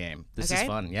like this game. This is Okay.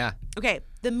 fun. Yeah. Okay,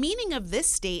 the meaning of this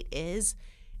state is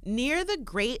near the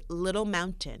Great Little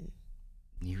Mountain.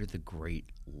 Near the Great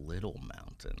Little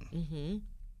Mountain.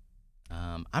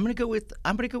 I'm gonna go with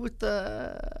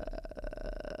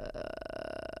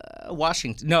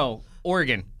Washington. No,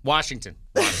 Oregon. Washington.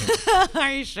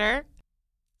 Are you sure?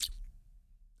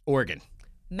 Oregon.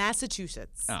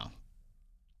 Massachusetts. Oh.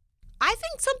 I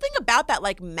think something about that,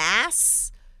 like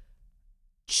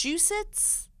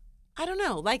Massachusetts. I don't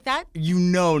know, like that. You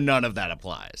know none of that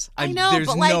applies. I know, There's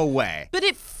but like, no way. But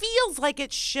it feels like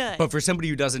it should. But for somebody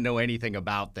who doesn't know anything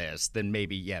about this, then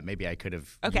maybe I could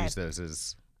have used those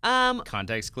as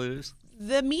context clues.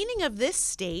 The meaning of this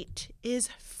state is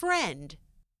friend.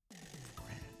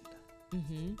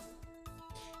 Mm-hmm.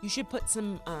 You should put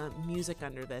some music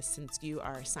under this since you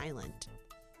are silent,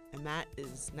 and that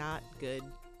is not good.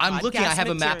 I'm looking. I podcast have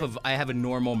a map material. I have a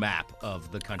normal map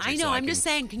of the country. I know. so I'm just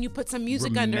saying. Can you put some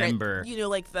music under remember it? You know,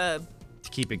 like the to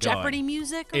keep it going. Jeopardy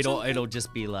music. Or something? It'll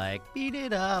just be like beat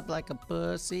it up like a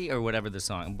pussy or whatever the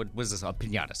song. What was this? A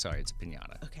pinata. Sorry, it's a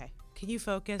pinata. Okay. Can you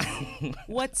focus?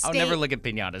 What state? I'll never look at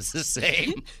pinatas the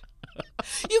same.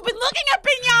 You've been looking at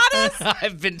pinatas.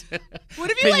 I've been What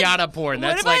if you pinata like, porn. what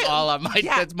That's if like I- all of my.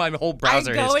 Yeah. That's my whole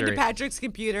browser I go history. into Patrick's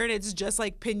computer and it's just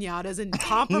like pinatas and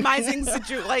compromising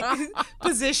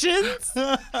positions.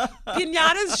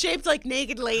 Pinatas shaped like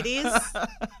naked ladies.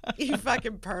 You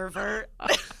fucking pervert.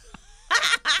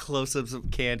 Close-ups of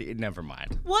candy. Never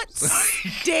mind. What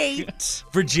state?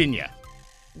 Virginia.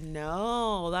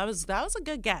 No, that was a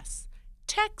good guess.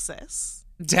 Texas.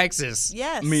 Texas.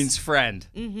 Yes. Means friend.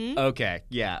 Mm-hmm. Okay.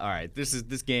 Yeah. All right. This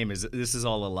is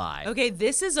all a lie. Okay,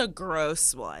 this is a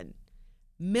gross one.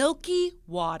 Milky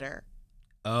Water.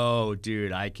 Oh,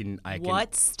 dude, I can.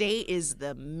 What state is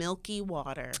the Milky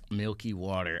Water? Milky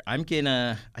Water. I'm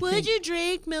gonna. I Would think you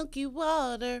drink Milky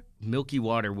Water? Milky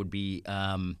Water would be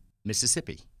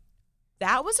Mississippi.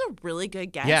 That was a really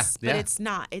good guess, Yeah, but yeah. it's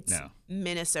not. It's No.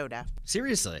 Minnesota.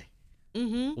 Seriously.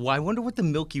 Mm-hmm. Well, I wonder what the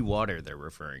Milky Water they're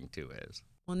referring to is.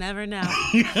 We'll never know.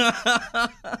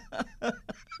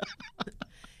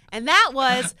 And that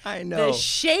was I know the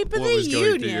shape of what the was going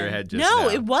union. through your head just no, now.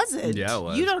 it wasn't. Yeah, it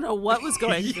was. You don't know what was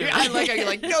going through. I like how you're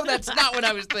like, no, that's not what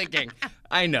I was thinking.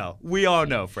 I know. We all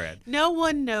know, Fred. No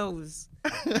one knows.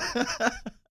 And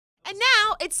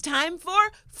now it's time for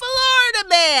Florida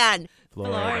Man.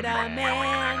 Florida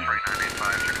Man.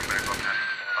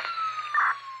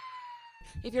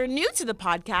 If you're new to the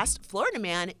podcast, Florida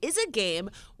Man is a game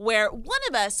where one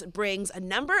of us brings a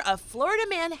number of Florida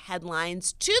Man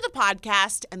headlines to the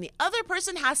podcast, and the other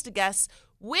person has to guess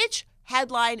which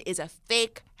headline is a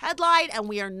fake headline. And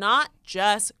we are not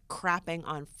just crapping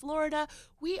on Florida,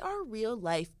 we are real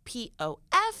life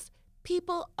POF,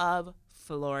 people of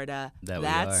Florida. That we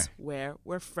That's are. where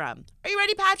we're from. Are you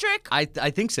ready, Patrick? I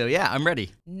think so. Yeah, I'm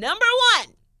ready. Number 1.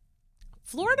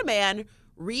 Florida man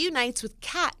reunites with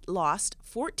cat lost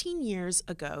 14 years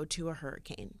ago to a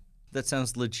hurricane. That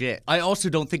sounds legit. I also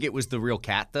don't think it was the real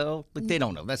cat, though. Like, they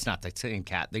don't know. That's not the same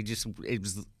cat. It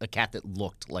was a cat that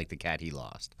looked like the cat he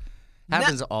lost.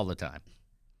 Happens all the time.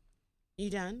 You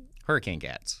done? Hurricane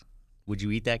cats. Would you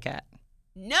eat that cat?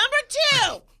 Number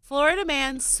 2. Florida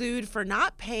man sued for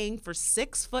not paying for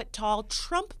 6-foot-tall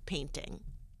Trump painting.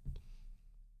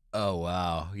 Oh,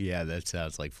 wow. Yeah, that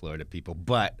sounds like Florida people.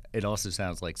 But it also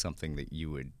sounds like something that you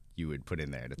would put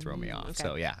in there to throw me off. okay.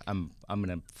 So, yeah, I'm going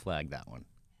to flag that one.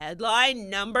 Headline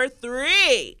number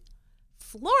 3.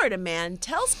 Florida man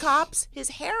tells cops his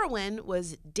heroin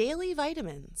was daily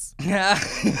vitamins. Yeah,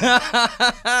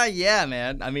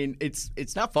 man. I mean,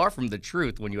 it's not far from the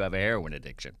truth when you have a heroin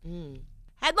addiction.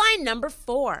 Headline number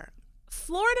 4.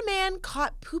 Florida man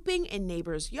caught pooping in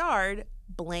neighbor's yard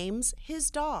blames his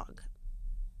dog.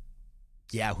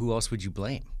 Yeah, who else would you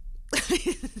blame?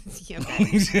 Yeah,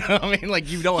 okay. I mean, like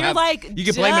you don't You're have. like, you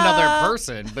can blame another duh.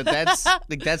 person, but that's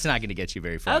that's not going to get you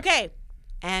very far. Okay.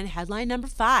 And headline number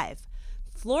 5.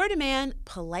 Florida man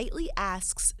politely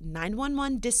asks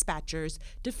 911 dispatchers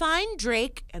to find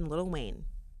Drake and Lil Wayne.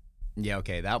 Yeah.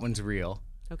 Okay, that one's real.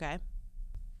 Okay.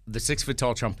 The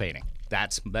 6-foot-tall Trump painting.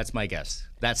 That's my guess.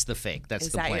 That's the fake. That's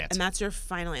Is the that plant. and that's your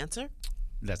final answer?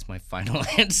 That's my final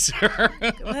answer.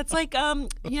 That's like you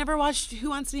never watched Who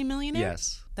Wants to Be a Millionaire?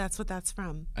 Yes, That's what that's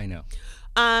from. I know.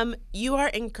 You are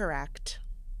incorrect.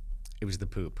 It was the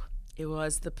poop. It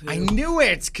was the poop. I knew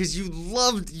it because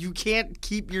you can't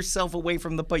keep yourself away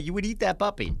from the puppy. You would eat that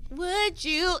puppy. Would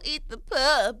you eat the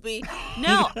puppy?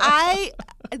 No, I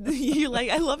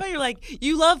love how you're like,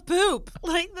 you love poop.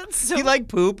 Like, that's so. You like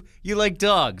poop. You like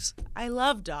dogs. I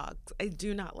love dogs. I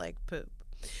do not like poop.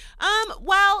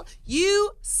 Well,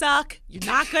 you suck. You're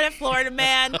not good at Florida,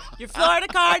 man. Your Florida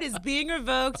card is being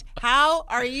revoked. How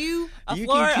are you a You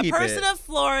can keep person it. of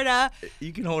Florida?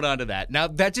 You can hold on to that. Now,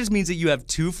 that just means that you have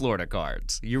 2 Florida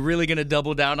cards. You're really going to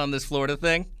double down on this Florida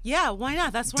thing? Yeah, why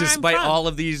not? That's where Despite I'm from.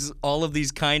 all of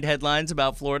these kind headlines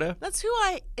about Florida?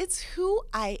 It's who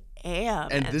I am.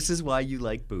 And this is why you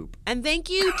like Boop. And thank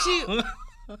you to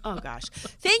oh gosh.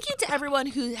 Thank you to everyone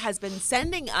who has been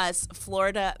sending us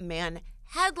Florida man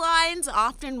headlines.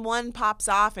 Often one pops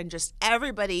off and just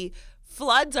everybody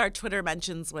floods our Twitter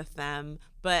mentions with them.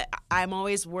 But I'm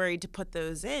always worried to put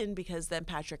those in because then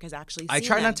Patrick has actually seen I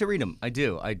try them. not to read them. I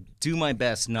do. I do my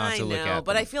best not to look at them.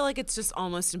 But I feel like it's just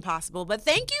almost impossible. But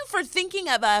thank you for thinking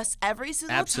of us every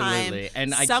single time. Absolutely.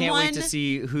 And I can't wait to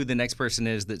see who the next person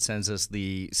is that sends us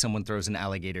the someone throws an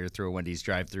alligator through a Wendy's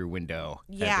drive-through window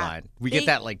headline. We get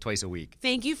that like twice a week.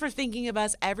 Thank you for thinking of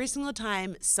us every single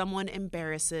time someone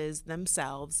embarrasses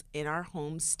themselves in our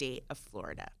home state of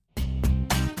Florida.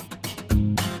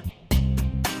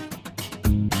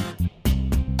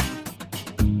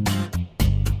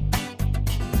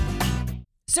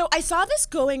 So I saw this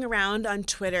going around on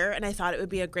Twitter, and I thought it would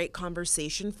be a great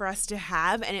conversation for us to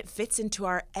have, and it fits into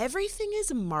our Everything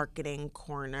is Marketing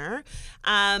corner.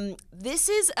 This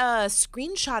is a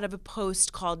screenshot of a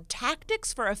post called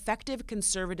Tactics for Effective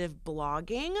Conservative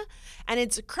Blogging, and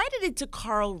it's credited to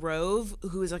Karl Rove,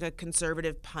 who is like a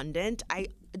conservative pundit. I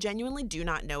genuinely do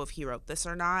not know if he wrote this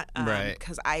or not, Right.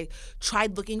 because I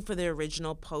tried looking for the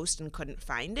original post and couldn't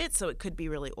find it, so it could be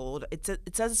really old. It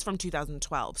says it's from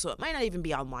 2012, so it might not even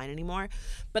be online anymore.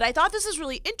 But I thought this is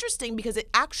really interesting because it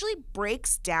actually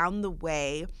breaks down the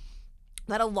way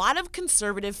that a lot of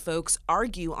conservative folks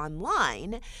argue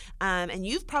online, and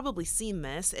you've probably seen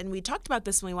this, and we talked about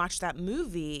this when we watched that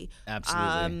movie,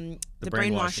 Absolutely. The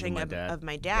Brainwashing of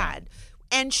My Dad. Yeah.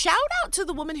 And shout out to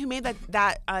the woman who made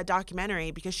that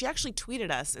documentary, because she actually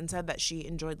tweeted us and said that she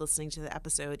enjoyed listening to the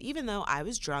episode, even though I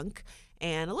was drunk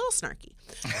and a little snarky.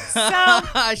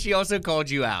 So She also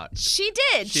called you out. she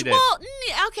did. She did. Well,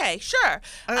 okay, sure.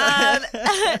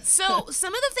 So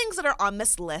some of the things that are on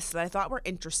this list that I thought were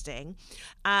interesting,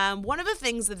 one of the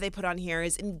things that they put on here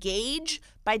is engage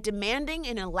by demanding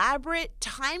an elaborate,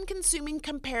 time-consuming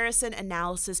comparison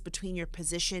analysis between your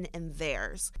position and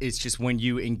theirs. It's just when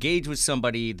you engage with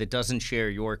somebody that doesn't share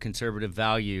your conservative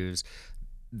values,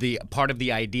 the part of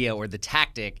the idea or the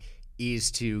tactic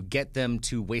is to get them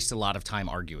to waste a lot of time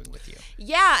arguing with you.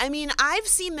 Yeah, I mean, I've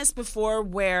seen this before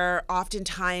where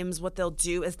oftentimes what they'll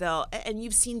do is and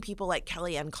you've seen people like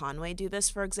Kellyanne Conway do this,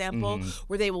 for example,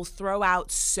 where they will throw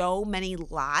out so many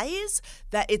lies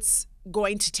that it's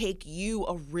going to take you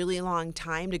a really long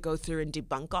time to go through and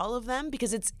debunk all of them,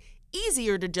 because it's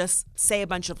easier to just say a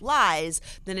bunch of lies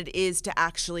than it is to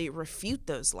actually refute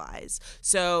those lies.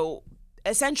 So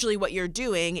essentially what you're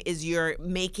doing is you're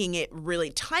making it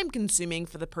really time consuming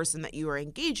for the person that you are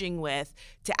engaging with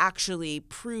to actually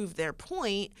prove their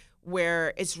point,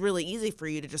 where it's really easy for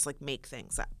you to just like make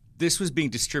things up. This was being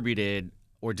distributed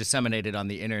or disseminated on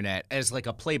the internet as like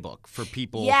a playbook for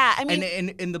people. Yeah, I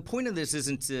mean, and the point of this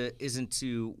isn't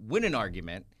to win an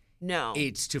argument. No.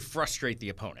 It's to frustrate the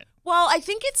opponent. Well, I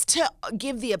think it's to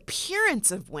give the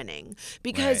appearance of winning,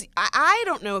 because Right. I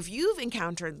don't know if you've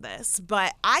encountered this,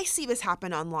 but I see this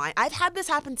happen online. I've had this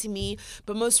happen to me,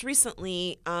 but most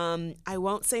recently, I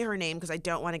won't say her name because I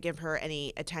don't want to give her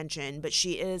any attention, but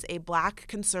she is a Black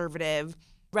conservative,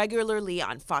 regularly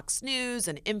on Fox News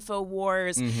and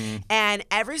InfoWars. And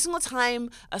every single time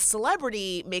a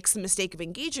celebrity makes the mistake of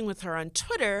engaging with her on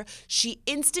Twitter, she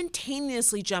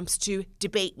instantaneously jumps to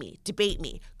debate me,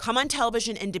 come on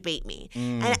television and debate me.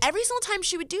 And every single time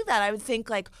she would do that, I would think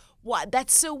like, what?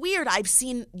 That's so weird. I've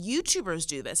seen YouTubers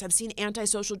do this. I've seen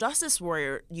anti-social justice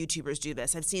warrior YouTubers do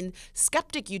this. I've seen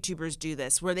skeptic YouTubers do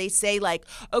this, where they say like,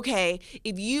 okay,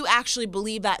 if you actually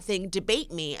believe that thing,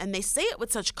 debate me. And they say it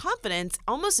with such confidence,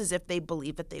 almost as if they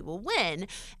believe that they will win.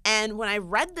 And when I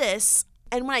read this,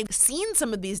 and when I've seen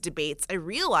some of these debates, I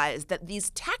realized that these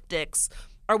tactics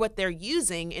are what they're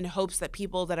using in hopes that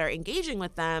people that are engaging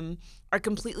with them are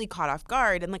completely caught off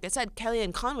guard. And like I said,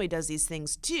 Kellyanne Conway does these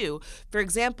things too. For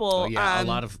example, a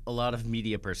lot of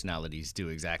media personalities do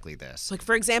exactly this. like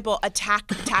for example, attack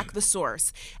the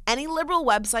source. Any liberal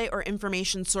website or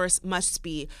information source must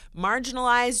be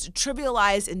marginalized,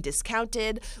 trivialized, and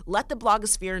discounted. Let the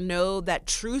blogosphere know that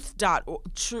truthout.org,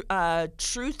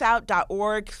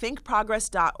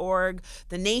 thinkprogress.org,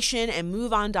 The Nation, and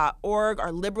MoveOn.org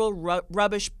are liberal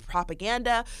rubbish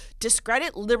propaganda.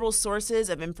 Discredit liberal sources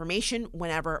of information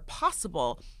whenever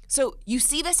possible. So you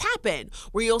see this happen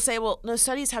where you'll say, well, no,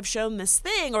 studies have shown this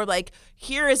thing, or like,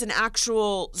 here is an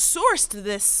actual source to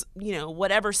this,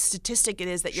 whatever statistic it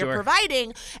is that you're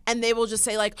providing. And they will just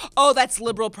say like, oh, that's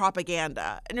liberal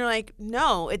propaganda. And you're like,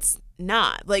 no, it's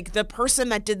not. Like, the person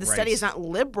that did the study is not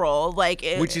liberal. Like,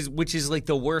 which is like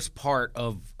the worst part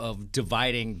of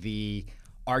dividing the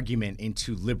argument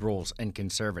into liberals and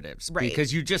conservatives. Right.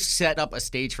 Because you just set up a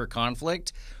stage for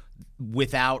conflict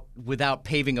without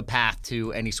paving a path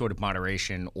to any sort of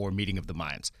moderation or meeting of the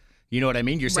minds. You know what I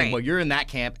mean? You're saying, Right. well, you're in that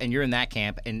camp and you're in that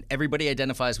camp, and everybody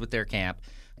identifies with their camp,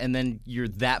 and then you're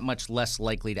that much less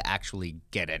likely to actually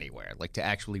get anywhere, like to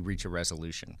actually reach a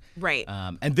resolution. Right.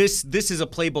 And this is a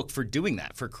playbook for doing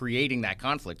that, for creating that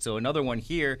conflict. So another one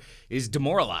here is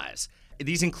demoralize.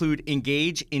 These include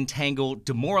engage, entangle,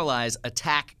 demoralize,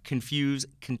 attack, confuse,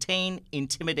 contain,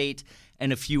 intimidate,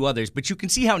 and a few others. But you can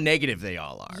see how negative they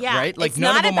all are, Yeah, right? Like it's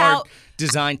none of not them are about-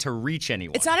 designed to reach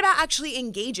anyone. It's not about actually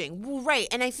engaging. Well, right.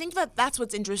 And I think that that's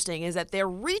what's interesting is that they're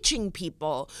reaching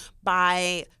people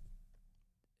by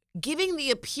giving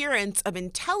the appearance of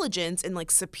intelligence and like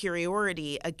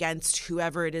superiority against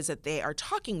whoever it is that they are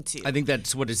talking to. I think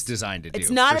that's what it's designed to do. It's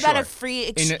not for about sure. a free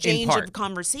In exchange part. of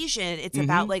conversation. It's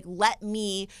about like, let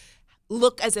me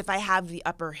look as if I have the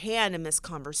upper hand in this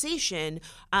conversation.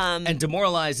 And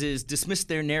demoralizes, dismiss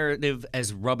their narrative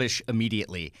as rubbish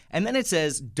immediately. And then it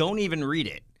says, don't even read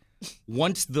it.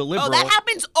 Once the liberal... Oh, that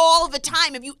happens all the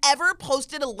time. Have you ever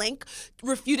posted a link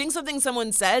refuting something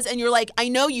someone says and you're like, I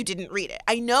know you didn't read it.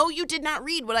 I know you did not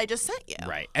read what I just sent you.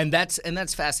 Right. And that's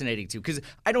fascinating too, because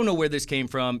I don't know where this came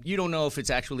from. You don't know if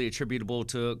it's actually attributable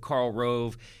to Karl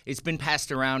Rove. It's been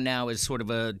passed around now as sort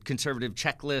of a conservative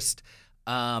checklist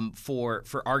for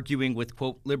arguing with,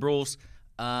 quote, liberals.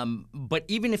 But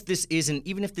even if this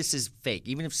is fake,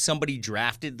 even if somebody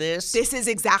drafted this is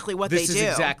exactly what they do. This is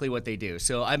exactly what they do.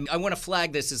 So I want to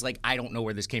flag this as like, I don't know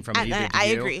where this came from. And Neither do I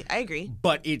you. agree.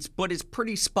 But it's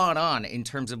pretty spot on in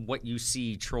terms of what you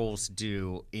see trolls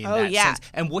do in Oh, that yeah. sense,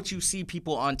 and what you see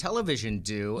people on television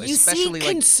do, You see especially like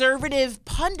conservative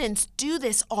pundits do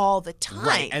this all the time.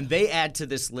 right, and they add to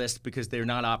this list because they're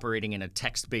not operating in a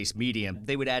text-based medium.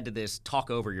 They would add to this, talk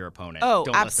over your opponent. Oh,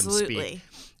 don't absolutely. let them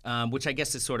speak, which I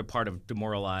guess is sort of part of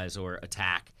demoralize or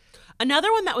attack.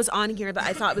 Another one that was on here that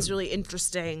I thought was really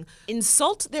interesting: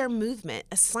 insult their movement.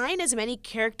 Assign as many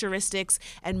characteristics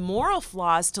and moral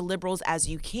flaws to liberals as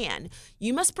you can.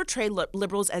 You must portray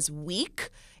liberals as weak,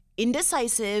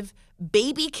 indecisive,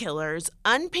 baby killers,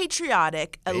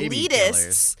 unpatriotic, Baby elitists.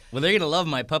 killers. Well, they're gonna love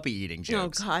my puppy eating Oh,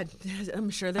 jokes. God. I'm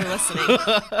sure they're listening.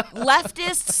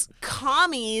 Leftists,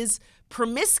 commies,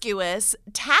 promiscuous,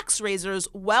 tax raisers,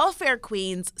 welfare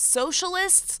queens,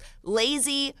 socialists,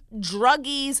 lazy,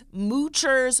 druggies,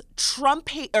 moochers, troop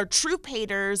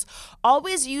haters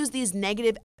always use these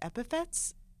negative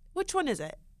epithets. Which one is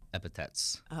it?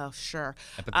 Epithets. Oh, sure.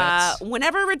 Epithets?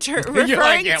 Whenever You're referring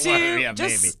like, yeah, to, whatever, yeah,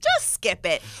 just maybe. skip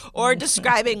it, or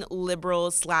describing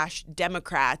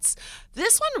liberals/Democrats.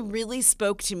 This one really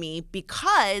spoke to me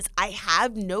because I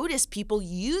have noticed people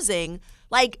using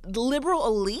like the liberal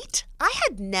elite. I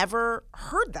had never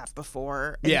heard that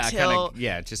before Yeah, until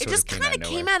it just it sort of just came kind out of of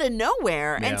came nowhere. out of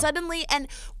nowhere, Yeah. and suddenly, and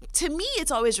to me,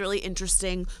 it's always really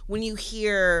interesting when you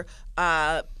hear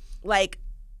like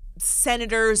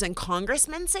senators and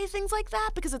congressmen say things like that,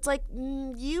 because it's like,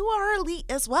 you are elite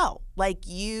as well. Like,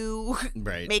 you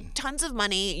Right. make tons of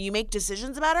money, you make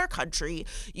decisions about our country,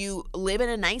 you live in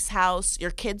a nice house,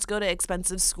 your kids go to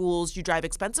expensive schools, you drive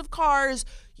expensive cars,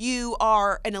 you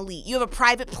are an elite, you have a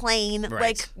private plane. Right.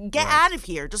 Like, get Right. out of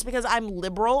here. Just because I'm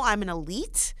liberal, I'm an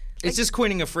elite. It's just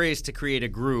coining a phrase to create a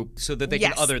group so that they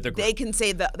Yes, can other the group. they can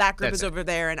say that group That's is it. over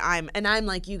there, and I'm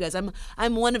like you guys. I'm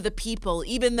one of the people,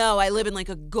 even though I live in like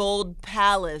a gold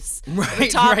palace at the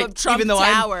top of Trump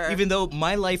Tower. Even though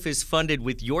my life is funded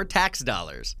with your tax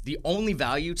dollars, the only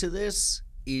value to this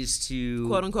is to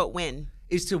quote unquote win.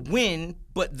 win,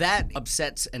 but that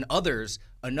upsets and others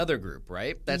another group,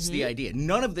 right? That's Mm-hmm. the idea.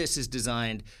 None of this is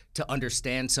designed to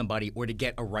understand somebody or to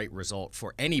get a right result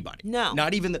for anybody. No.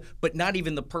 Not even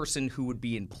the person who would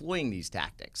be employing these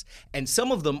tactics. And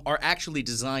some of them are actually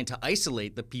designed to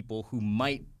isolate the people who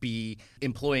might be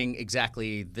employing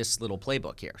exactly this little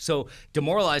playbook here. So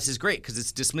demoralize is great because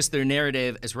it's dismissed their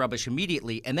narrative as rubbish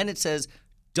immediately, and then it says,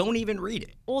 don't even read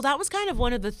it. Well, that was kind of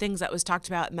one of the things that was talked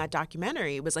about in that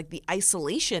documentary, was like the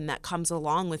isolation that comes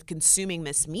along with consuming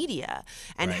this media,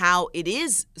 and Right. how it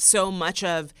is so much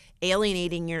of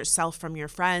alienating yourself from your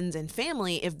friends and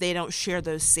family if they don't share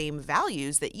those same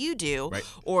values that you do, Right.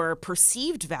 or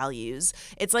perceived values.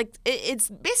 It's like it's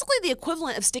basically the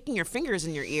equivalent of sticking your fingers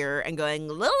in your ear and going,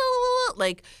 "La, la, la, la,"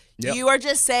 like Yep. you are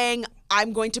just saying,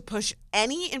 I'm going to push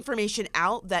any information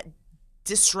out that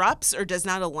disrupts or does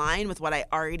not align with what I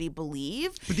already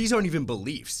believe. But these aren't even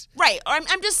beliefs. Right. Or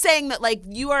I'm just saying that, like,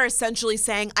 you are essentially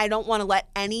saying, I don't want to let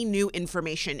any new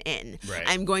information in. Right.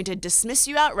 I'm going to dismiss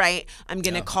you outright. I'm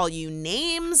going to Yeah. call you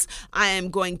names. I am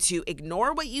going to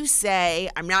ignore what you say.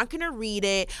 I'm not going to read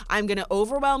it. I'm going to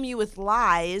overwhelm you with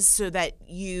lies so that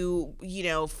you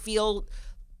feel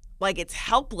like it's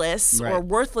helpless or Right.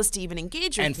 worthless to even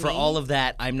engage with And for me. all of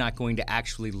that, I'm not going to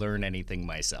actually learn anything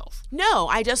myself. No,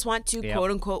 I just want to Yep.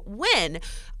 quote unquote win.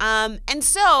 And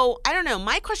so, I don't know,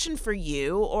 my question for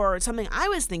you, or something I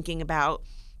was thinking about,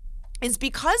 is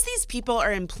because these people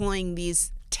are employing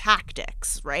these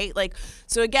tactics, right? Like,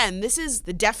 so again, this is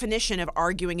the definition of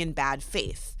arguing in bad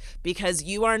faith, because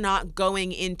you are not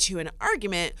going into an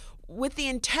argument with the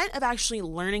intent of actually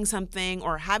learning something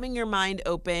or having your mind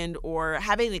opened or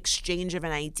having an exchange of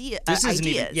an idea. This isn't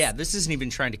ideas. even, this isn't even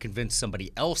trying to convince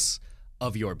somebody else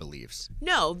of your beliefs.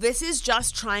 No, this is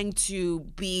just trying to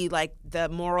be like the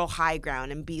moral high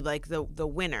ground and be like the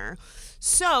winner.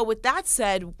 So with that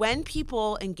said, when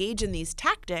people engage in these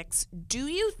tactics, do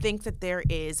you think that there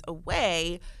is a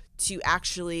way to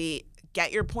actually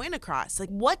get your point across? Like,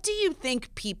 what do you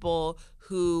think people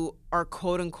who are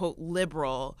quote unquote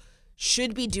liberal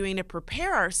should be doing to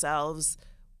prepare ourselves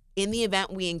in the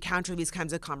event we encounter these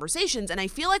kinds of conversations? And I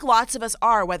feel like lots of us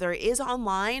are, whether it is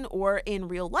online or in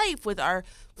real life with our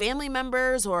family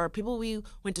members or people we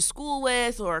went to school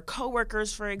with or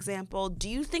coworkers, for example. Do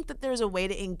you think that there's a way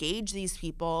to engage these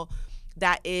people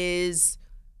that is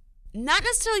not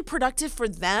necessarily productive for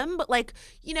them, but like,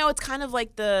 you know, it's kind of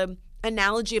like the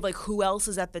analogy of like who else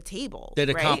is at the table That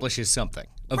right? accomplishes something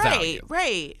of right, value.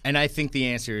 Right. And I think the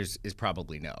answer is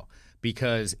probably no.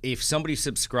 Because if somebody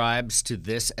subscribes to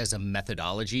this as a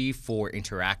methodology for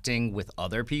interacting with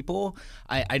other people,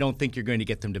 I don't think you're going to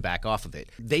get them to back off of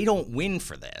it. They don't win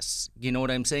for this. You know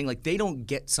what I'm saying? Like, they don't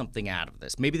get something out of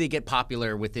this. Maybe they get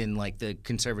popular within, like, the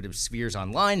conservative spheres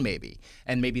online, maybe.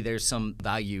 And maybe there's some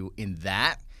value in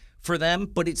that for them,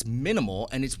 but it's minimal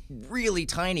and it's really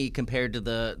tiny compared to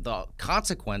the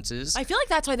consequences. I feel like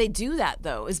that's why they do that,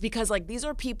 though, is because like these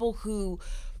are people who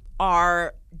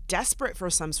are desperate for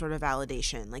some sort of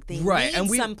validation. Like they Right, need and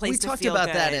some place we to talked feel about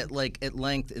good. that at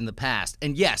length in the past.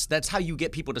 And yes, that's how you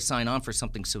get people to sign on for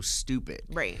something so stupid.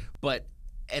 Right. But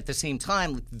at the same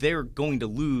time, they're going to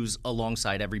lose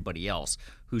alongside everybody else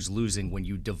who's losing when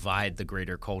you divide the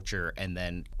greater culture and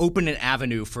then open an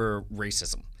avenue for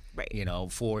racism. Right. You know,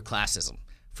 for classism,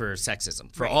 for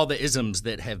sexism, for Right. all the isms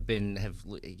that have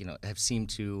seemed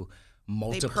to They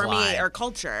multiply. permeate our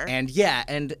culture. And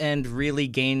really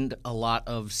gained a lot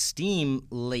of steam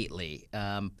lately.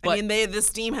 But I mean, the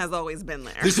steam has always been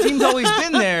there. the steam's always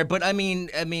been there, but I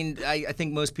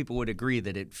think most people would agree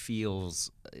that it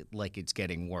feels like it's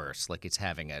getting worse, like it's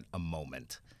having a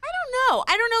moment. I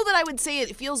don't know that I would say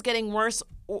it feels getting worse,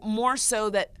 more so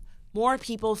that more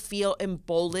people feel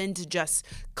emboldened to just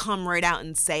come right out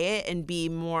and say it and be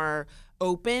more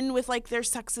open with like their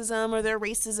sexism or their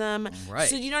racism. Right.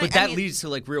 So you know but what I that mean? leads to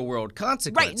like real world Right.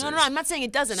 consequences. No, I'm not saying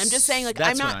it doesn't. I'm just saying like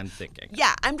That's I'm not. what I'm thinking.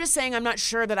 Yeah, I'm just saying I'm not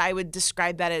sure that I would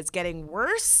describe that as getting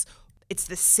worse. It's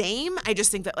the same. I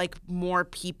just think that like more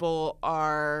people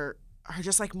are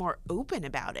just like more open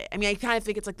about it. I mean, I kind of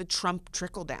think it's like the Trump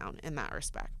trickle down in that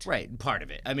respect. Right, part of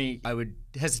it. I mean, I would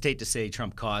hesitate to say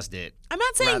Trump caused it I'm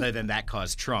not saying rather than that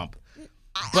caused Trump.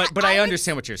 But I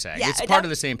understand what you're saying. Yeah, it's part of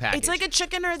the same package. It's like a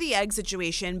chicken or the egg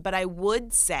situation, but I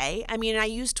would say, I mean, I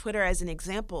use Twitter as an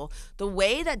example. The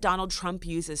way that Donald Trump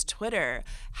uses Twitter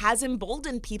has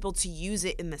emboldened people to use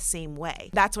it in the same way.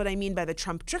 That's what I mean by the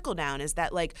Trump trickle down, is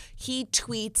that like he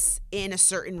tweets in a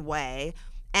certain way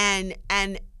and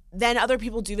then other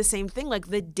people do the same thing. Like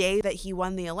the day that he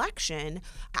won the election,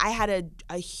 I had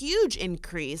a huge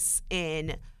increase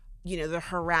in the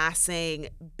harassing,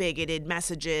 bigoted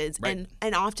messages, Right.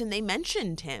 and often they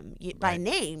mentioned him by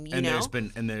name. You and know,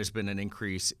 there's been an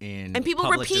increase in And people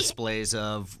public repeat- displays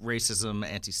of racism,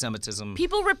 anti-Semitism.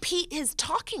 people repeat his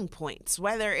talking points,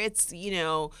 whether it's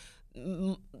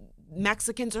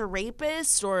Mexicans are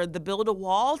rapists or the build a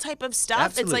wall type of stuff.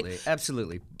 Absolutely, It's like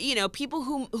absolutely.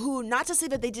 people who not to say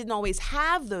that they didn't always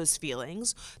have those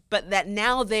feelings, but that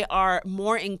now they are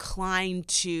more inclined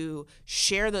to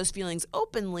share those feelings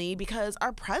openly because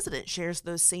our president shares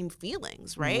those same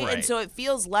feelings, right? Right. And so it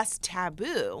feels less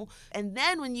taboo. And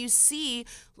then when you see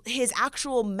his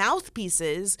actual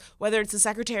mouthpieces, whether it's the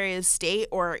Secretary of State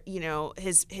or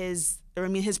his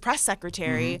press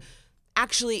secretary,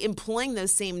 actually employing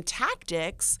those same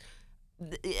tactics,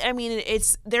 I mean,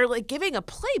 they're like giving a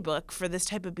playbook for this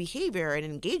type of behavior and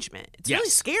engagement. It's really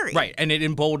Yes. scary. Right, and it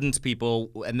emboldens people,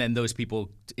 and then those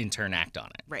people in turn act on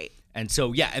it. Right. And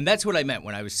so, yeah, and that's what I meant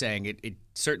when I was saying it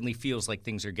certainly feels like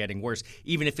things are getting worse,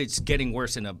 even if it's getting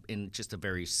worse in just a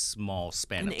very small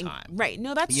span of time. Right.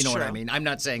 No, that's You know true. what I mean? I'm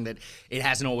not saying that it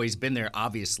hasn't always been there.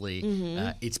 Obviously,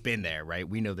 Mm-hmm. it's been there, right?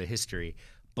 We know the history.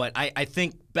 But I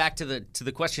think back to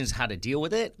the questions how to deal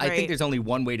with it. I Right. think there's only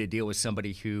one way to deal with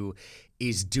somebody who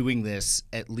is doing this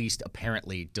at least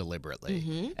apparently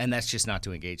deliberately, and that's just not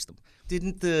to engage them.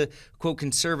 Didn't the quote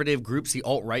conservative groups, the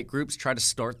alt-right groups, try to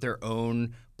start their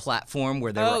own platform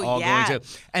where they were all going to,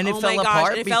 and it oh fell my gosh,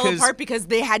 apart and it because fell apart because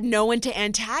they had no one to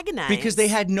antagonize. because they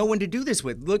had no one to do this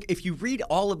with. Look, if you read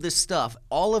all of this stuff,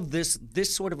 all of this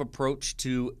sort of approach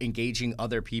to engaging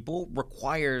other people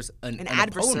requires an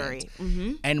adversary.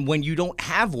 opponent. And when you don't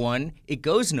have one, it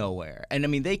goes nowhere. And I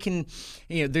mean, they can,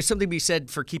 there's something to be said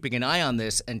for keeping an eye on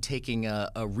this and taking a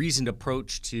reasoned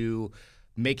approach to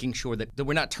making sure that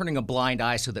we're not turning a blind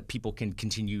eye so that people can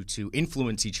continue to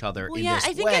influence each other in this way.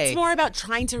 I think it's more about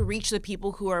trying to reach the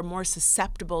people who are more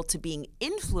susceptible to being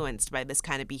influenced by this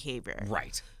kind of behavior.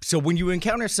 Right. So when you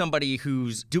encounter somebody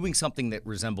who's doing something that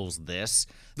resembles this,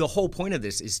 the whole point of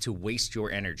this is to waste your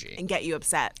energy And get you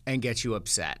upset. and get you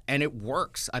upset. And it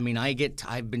works. I mean,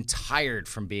 I've been tired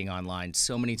from being online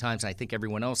so many times. I think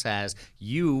everyone else has.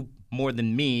 You more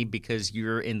than me because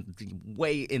you're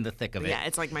way in the thick of it. Yeah,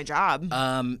 it's like my job.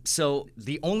 So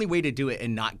the only way to do it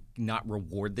and not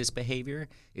reward this behavior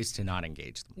is to not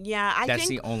engage them. Yeah, I That's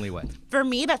think the only way. for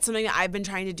me, that's something that I've been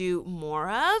trying to do more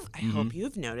of. I hope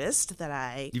you've noticed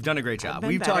that You've done a great I've job. been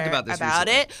We've talked better about this about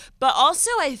recently. it. But also,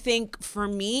 I think for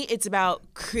me, it's about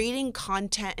creating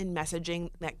content and messaging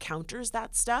that counters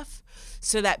that stuff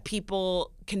so that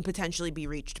people can potentially be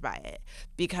reached by it.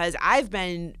 Because I've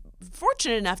been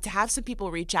fortunate enough to have some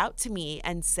people reach out to me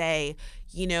and say,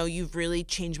 you've really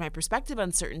changed my perspective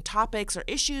on certain topics or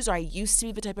issues, or I used to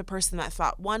be the type of person that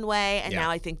thought one way and Yeah.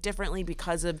 now I think differently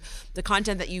because of the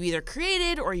content that you either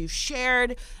created or you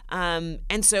shared.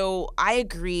 And so I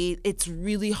agree, it's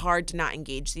really hard to not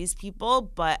engage these people,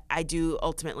 but I do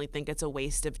ultimately think it's a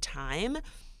waste of time.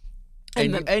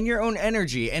 And your own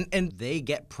energy, and they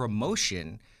get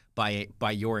promotion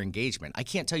by your engagement. I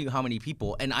can't tell you how many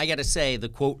people, and I got to say, the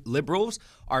quote liberals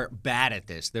are bad at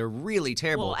this. They're really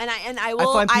terrible. Well, and I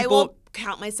find will people-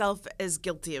 count myself as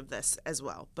guilty of this as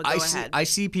well. But go I ahead. I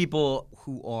see people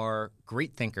who are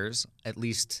great thinkers, at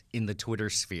least in the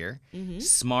Twitter sphere.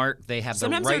 Smart. They have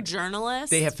Sometimes the they're right. journalists.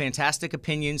 They have fantastic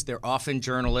opinions. They're often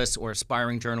journalists or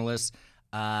aspiring journalists.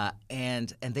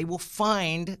 And they will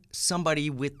find somebody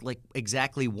with like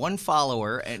exactly one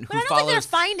follower and But who I don't follows. think they're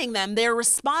finding them. They're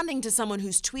responding to someone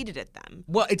who's tweeted at them.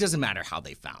 Well, it doesn't matter how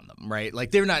they found them, right?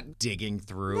 Like they're not digging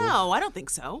through. No, I don't think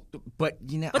so. But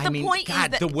But I the mean, point is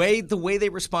God, that- the way they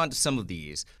respond to some of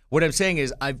these. What I'm saying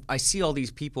is, I see all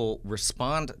these people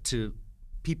respond to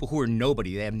people who are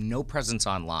nobody. They have no presence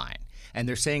online, and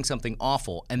they're saying something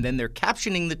awful, and then they're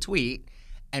captioning the tweet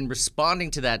and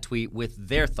responding to that tweet with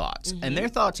their thoughts. And their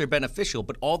thoughts are beneficial,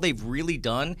 but all they've really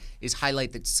done is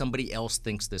highlight that somebody else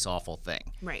thinks this awful thing.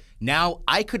 Right. Now,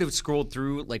 I could have scrolled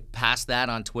through like past that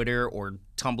on Twitter or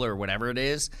Tumblr or whatever it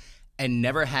is and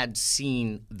never had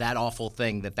seen that awful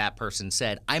thing that person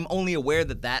said. I'm only aware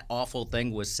that awful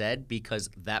thing was said because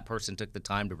that person took the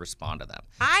time to respond to them.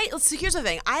 So here's the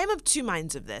thing. I am of two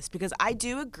minds of this because I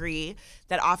do agree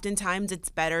that oftentimes it's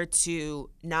better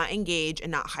to not engage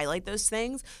and not highlight those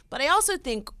things. But I also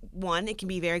think, one, it can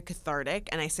be very cathartic.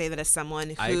 And I say that as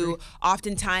someone I agree. who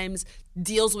oftentimes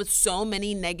deals with so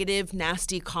many negative,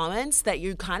 nasty comments that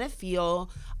you kind of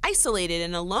feel isolated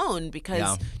and alone because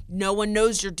Yeah. no one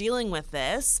knows you're dealing with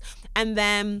this. And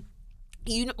then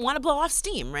you want to blow off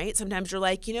steam, right? Sometimes you're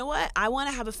like, you know what? I want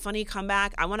to have a funny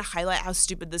comeback. I want to highlight how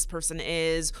stupid this person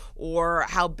is or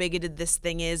how bigoted this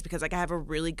thing is because like I have a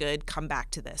really good comeback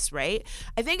to this, right?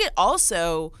 I think it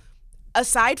also,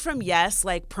 aside from, yes,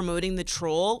 like promoting the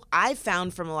troll, I've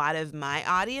found from a lot of my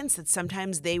audience that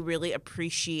sometimes they really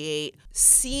appreciate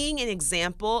seeing an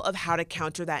example of how to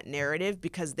counter that narrative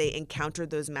because they encountered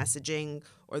those messaging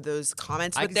or those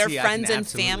comments I with can their see- I friends can and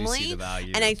absolutely see family. the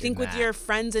value And I in think with that. your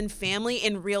friends and family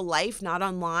in real life, not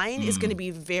online, is going Mm. to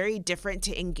be very different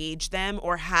to engage them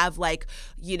or have like,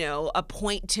 a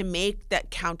point to make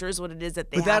that counters what it is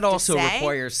that they But have that to also say.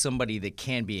 requires somebody that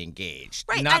can be engaged,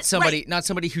 Right, not somebody, right. not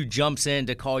somebody who jumps in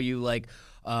to call you like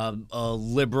a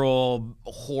liberal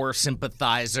whore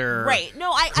sympathizer, Right.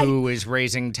 No, who is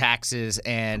raising taxes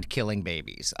and killing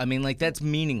babies. I mean, like that's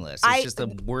meaningless. It's just a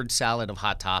word salad of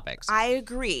hot topics. I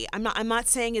agree. I'm not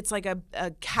saying it's like a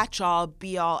catch-all,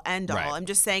 be-all, end-all. Right. I'm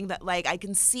just saying that like I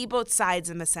can see both sides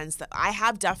in the sense that I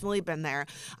have definitely been there.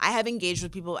 I have engaged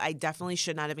with people I definitely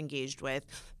should not have engaged with.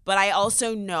 But I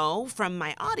also know from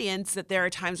my audience that there are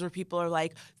times where people are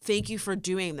like, thank you for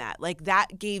doing that. Like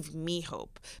that gave me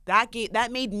hope.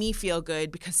 That made me feel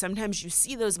good, because sometimes you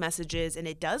see those messages and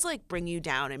it does like bring you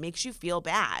down. It makes you feel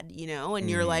bad, you know, and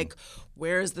you're like,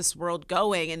 where is this world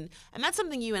going? And that's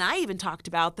something you and I even talked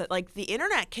about, that like the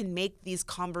internet can make these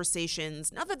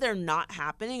conversations, not that they're not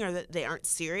happening or that they aren't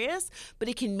serious, but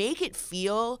it can make it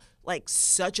feel like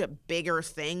such a bigger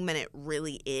thing than it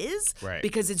really is, Right.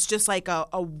 because it's just like a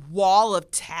wall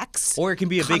of text, Or it can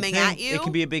be a big coming thing. at you. It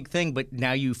can be a big thing, but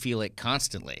now you feel it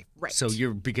constantly. Right.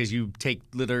 So because you take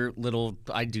little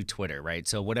I do Twitter, right?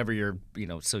 So whatever your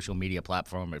social media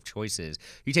platform of choice is,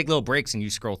 you take little breaks and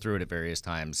you scroll through it at various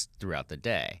times throughout the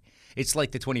day. It's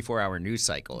like the 24-hour news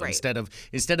cycle. Right.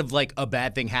 Instead of like a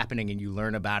bad thing happening and you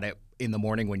learn about it in the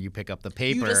morning when you pick up the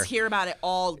paper. You just hear about it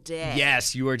all day.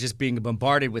 Yes, you are just being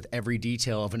bombarded with every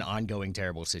detail of an ongoing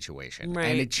terrible situation. Right.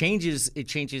 And it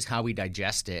changes how we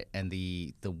digest it and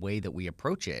the way that we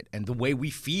approach it and the way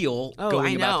we feel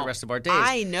going about the rest of our days.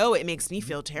 I know it makes me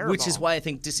feel terrible. Which is why I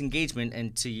think disengagement,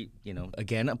 and to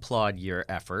again applaud your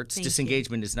efforts. Thank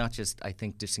disengagement is not just, I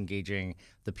think, disengaging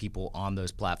the people on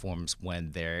those platforms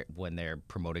when they're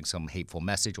promoting some hateful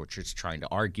message or just trying to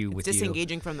argue with you.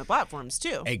 disengaging from the platforms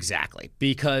too. Exactly.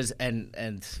 Because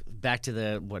and back to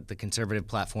the conservative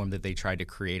platform that they tried to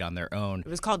create on their own. It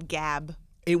was called Gab.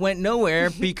 It went nowhere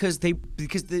because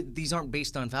these aren't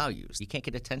based on values. You can't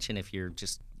get attention if you're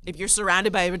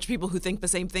surrounded by a bunch of people who think the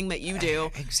same thing that you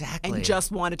do. Exactly. And just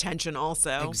want attention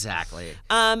also. Exactly.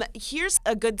 Here's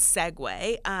a good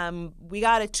segue. We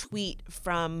got a tweet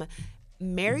from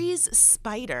Mary's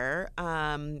Spider.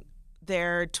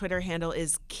 Their Twitter handle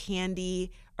is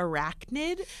Candy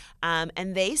Arachnid,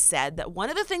 and they said that one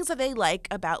of the things that they like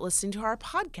about listening to our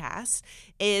podcast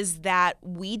is that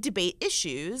we debate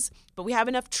issues, but we have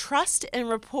enough trust and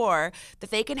rapport that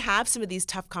they can have some of these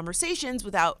tough conversations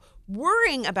without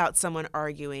worrying about someone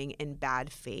arguing in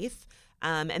bad faith.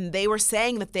 And they were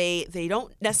saying that they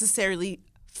don't necessarily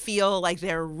feel like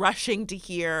they're rushing to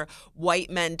hear white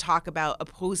men talk about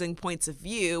opposing points of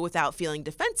view without feeling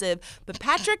defensive, but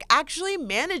Patrick actually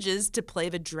manages to play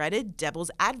the dreaded devil's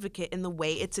advocate in the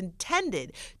way it's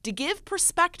intended, to give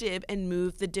perspective and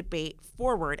move the debate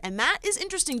forward. And that is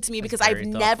interesting to me because I've very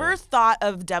never thoughtful. thought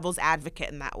of devil's advocate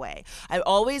in that way. I've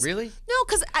always Really? No,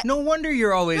 because No wonder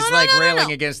you're always No, railing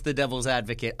no. against the devil's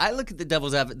advocate. I look at the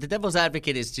devil's advocate. The devil's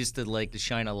advocate is just to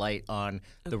shine a light on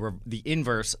the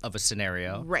inverse of a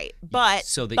scenario. right, but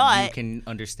So that but, you can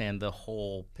understand the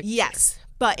whole picture. Yes,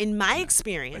 but in my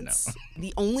experience,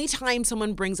 the only time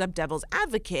someone brings up devil's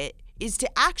advocate is to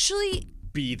actually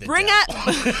Be the bring devil.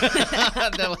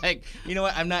 up. They're like, you know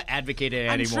what? I'm not advocating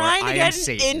I'm anymore. trying to I am get an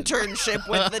Satan. internship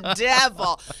with the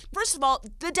devil. First of all,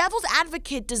 the devil's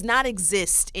advocate does not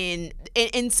exist in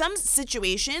some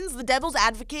situations. The devil's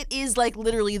advocate is like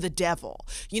literally the devil.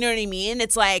 You know what I mean?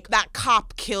 It's like that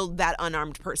cop killed that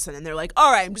unarmed person, and they're like,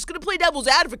 all right, I'm just gonna play devil's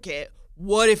advocate.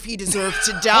 What if he deserved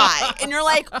to die? And you're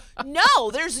like,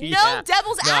 no, there's no Yeah.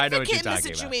 devil's No, I know what advocate you're in the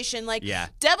talking about. situation. Like, Yeah.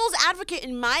 devil's advocate,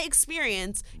 in my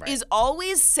experience, is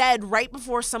always said right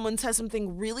before someone says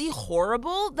something really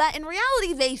horrible that in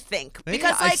reality they think.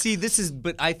 Because, I see.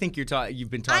 But I think you've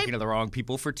been talking to the wrong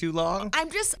people for too long.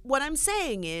 what I'm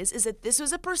saying is that this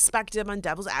was a perspective on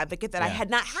devil's advocate that I had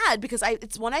not had because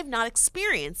it's one I've not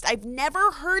experienced. I've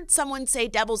never heard someone say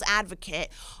devil's advocate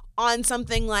on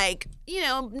something like,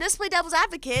 just play devil's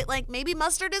advocate, like maybe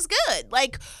mustard is good.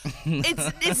 Like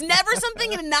it's never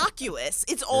something innocuous.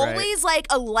 It's always like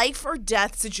a life or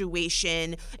death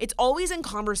situation. It's always in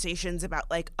conversations about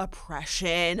like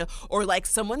oppression or like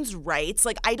someone's rights.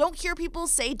 Like I don't hear people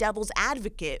say devil's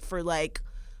advocate for like,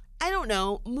 I don't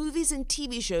know, movies and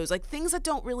TV shows, like things that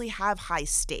don't really have high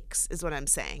stakes is what I'm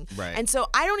saying. Right. And so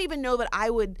I don't even know that I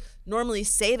would normally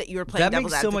say that you were playing That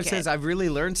devil's makes so advocate. much sense. I've really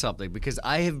learned something because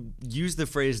I have used the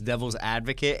phrase devil's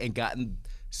advocate and gotten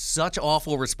such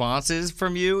awful responses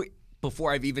from you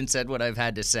before I've even said what I've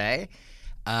had to say.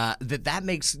 That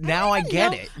makes now I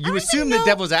get it. You assume the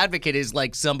devil's advocate is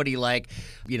like somebody like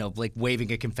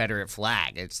waving a Confederate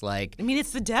flag. It's like I mean,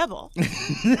 it's the devil.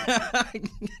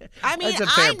 I mean, That's a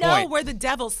fair I know point. where the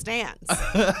devil stands.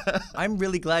 I'm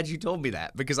really glad you told me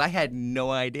that because I had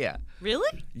no idea.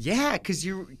 Really? Yeah, because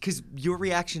your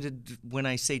reaction to when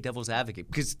I say devil's advocate,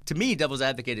 because to me devil's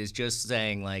advocate is just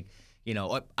saying like,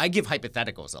 I give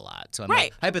hypotheticals a lot. So I'm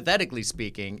like, hypothetically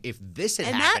speaking, if this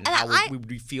had happened, would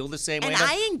we feel the same way? and about-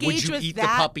 I engage would you with eat that- the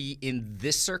puppy in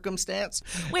this circumstance?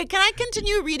 Wait, can I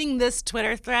continue reading this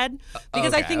Twitter thread?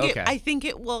 Because okay. I think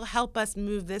it will help us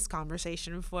move this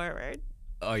conversation forward.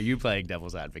 Are you playing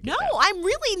devil's advocate? No, now? I'm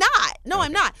really not. No,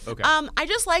 I'm not. Okay. I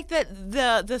just like that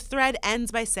the thread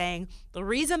ends by saying the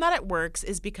reason that it works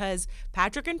is because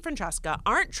Patrick and Francesca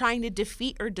aren't trying to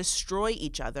defeat or destroy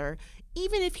each other,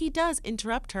 even if he does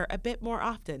interrupt her a bit more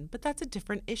often. But that's a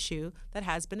different issue that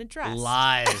has been addressed.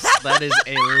 Lies. That is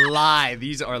a lie.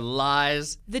 These are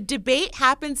lies. The debate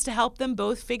happens to help them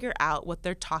both figure out what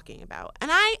they're talking about. And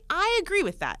I agree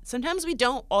with that. Sometimes we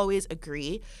don't always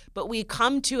agree, but we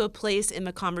come to a place in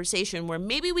the conversation where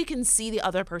maybe we can see the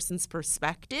other person's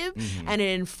perspective and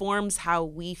it informs how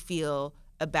we feel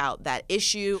about that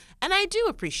issue. And I do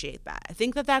appreciate that. I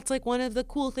think that that's like one of the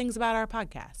cool things about our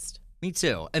podcast. Me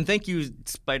too. And thank you,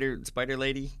 Spider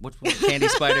Lady. What's Candy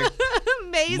Spider?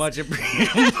 Maze, Much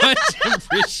appreciated.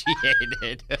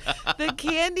 the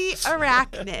candy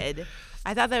arachnid.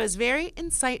 I thought that was very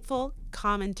insightful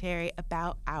commentary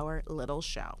about our little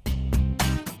show.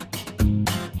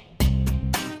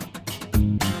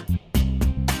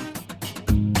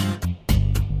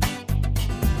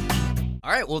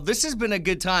 All right. Well, this has been a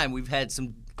good time. We've had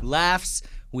some laughs.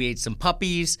 We ate some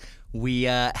puppies. We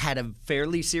had a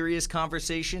fairly serious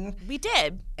conversation. We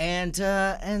did. And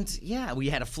yeah, we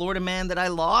had a Florida man that I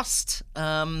lost.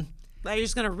 Are you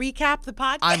just going to recap the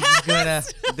podcast? I'm just gonna.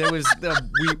 There was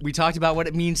we talked about what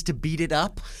it means to beat it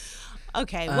up.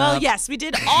 Okay, well, yes, we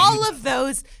did all of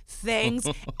those things.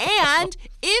 And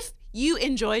if you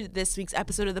enjoyed this week's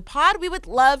episode of the pod, we would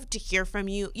love to hear from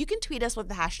you. You can tweet us with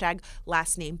the hashtag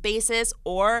lastnamebasis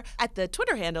or at the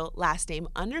Twitter handle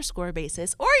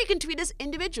lastname_basis, or you can tweet us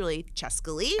individually,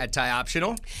 Cheska Lee. At Tie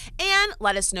Optional. And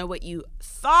let us know what you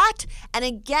thought. And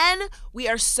again, we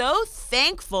are so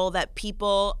thankful that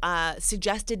people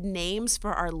suggested names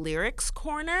for our lyrics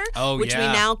corner, which we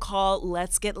now call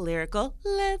Let's Get Lyrical.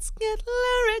 Let's Get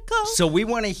Lyrical. So we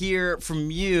want to hear from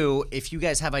you if you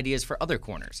guys have ideas for other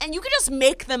corners. And you can just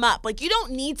make them up. Like, you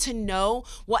don't need to know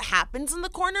what happens in the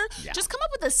corner. Yeah. Just come up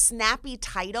with a snappy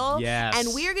title. Yes.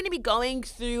 And we are going to be going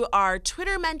through our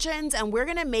Twitter mentions, and we're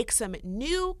going to make some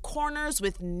new corners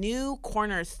with new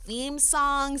corner theme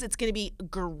songs. It's going to be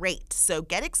great. So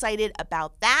get excited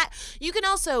about that. You can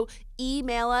also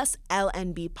email us,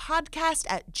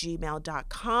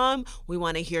 lnbpodcast@gmail.com. We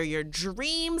want to hear your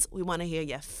dreams. We want to hear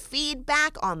your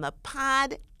feedback on the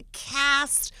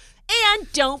podcast.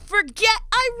 And don't forget,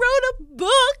 I wrote a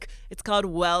book. It's called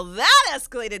Well, That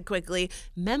Escalated Quickly,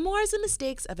 Memoirs and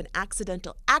Mistakes of an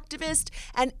Accidental Activist.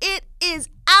 And it is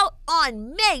out on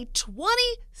May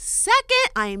 22nd.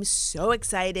 I am so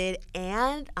excited.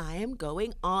 And I am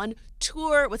going on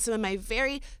tour with some of my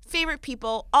very favorite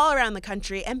people all around the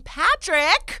country. And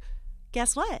Patrick,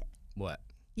 guess what? What?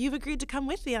 You've agreed to come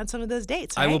with me on some of those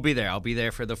dates, right? I will be there. I'll be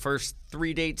there for the first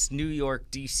 3 dates, New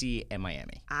York, D.C., and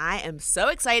Miami. I am so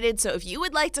excited. So if you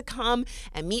would like to come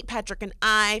and meet Patrick and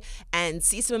I and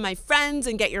see some of my friends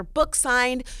and get your book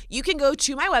signed, you can go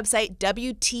to my website,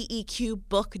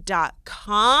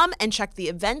 WTEQbook.com, and check the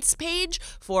events page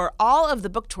for all of the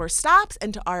book tour stops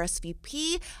and to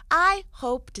RSVP. I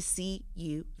hope to see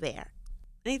you there.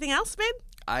 Anything else, babe?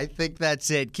 I think that's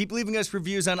it. Keep leaving us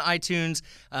reviews on iTunes.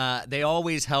 They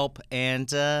always help.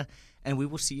 And we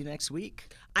will see you next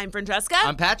week. I'm Francesca.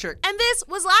 I'm Patrick. And this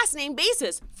was Last Name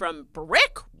Basis from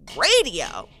Brick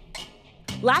Radio.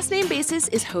 Last Name Basis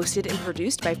is hosted and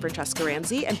produced by Francesca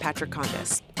Ramsey and Patrick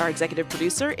Condis. Our executive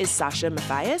producer is Sasha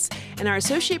Matthias, and our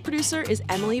associate producer is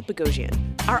Emily Bogosian.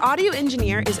 Our audio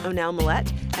engineer is Onel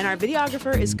Millette, and our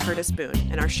videographer is Curtis Boone,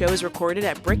 and our show is recorded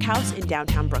at Brick House in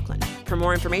downtown Brooklyn. For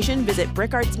more information, visit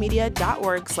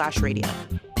brickartsmedia.org/radio.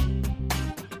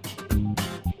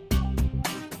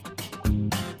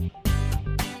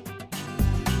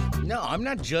 No, I'm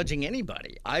not judging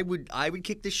anybody. I would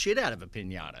kick the shit out of a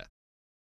piñata.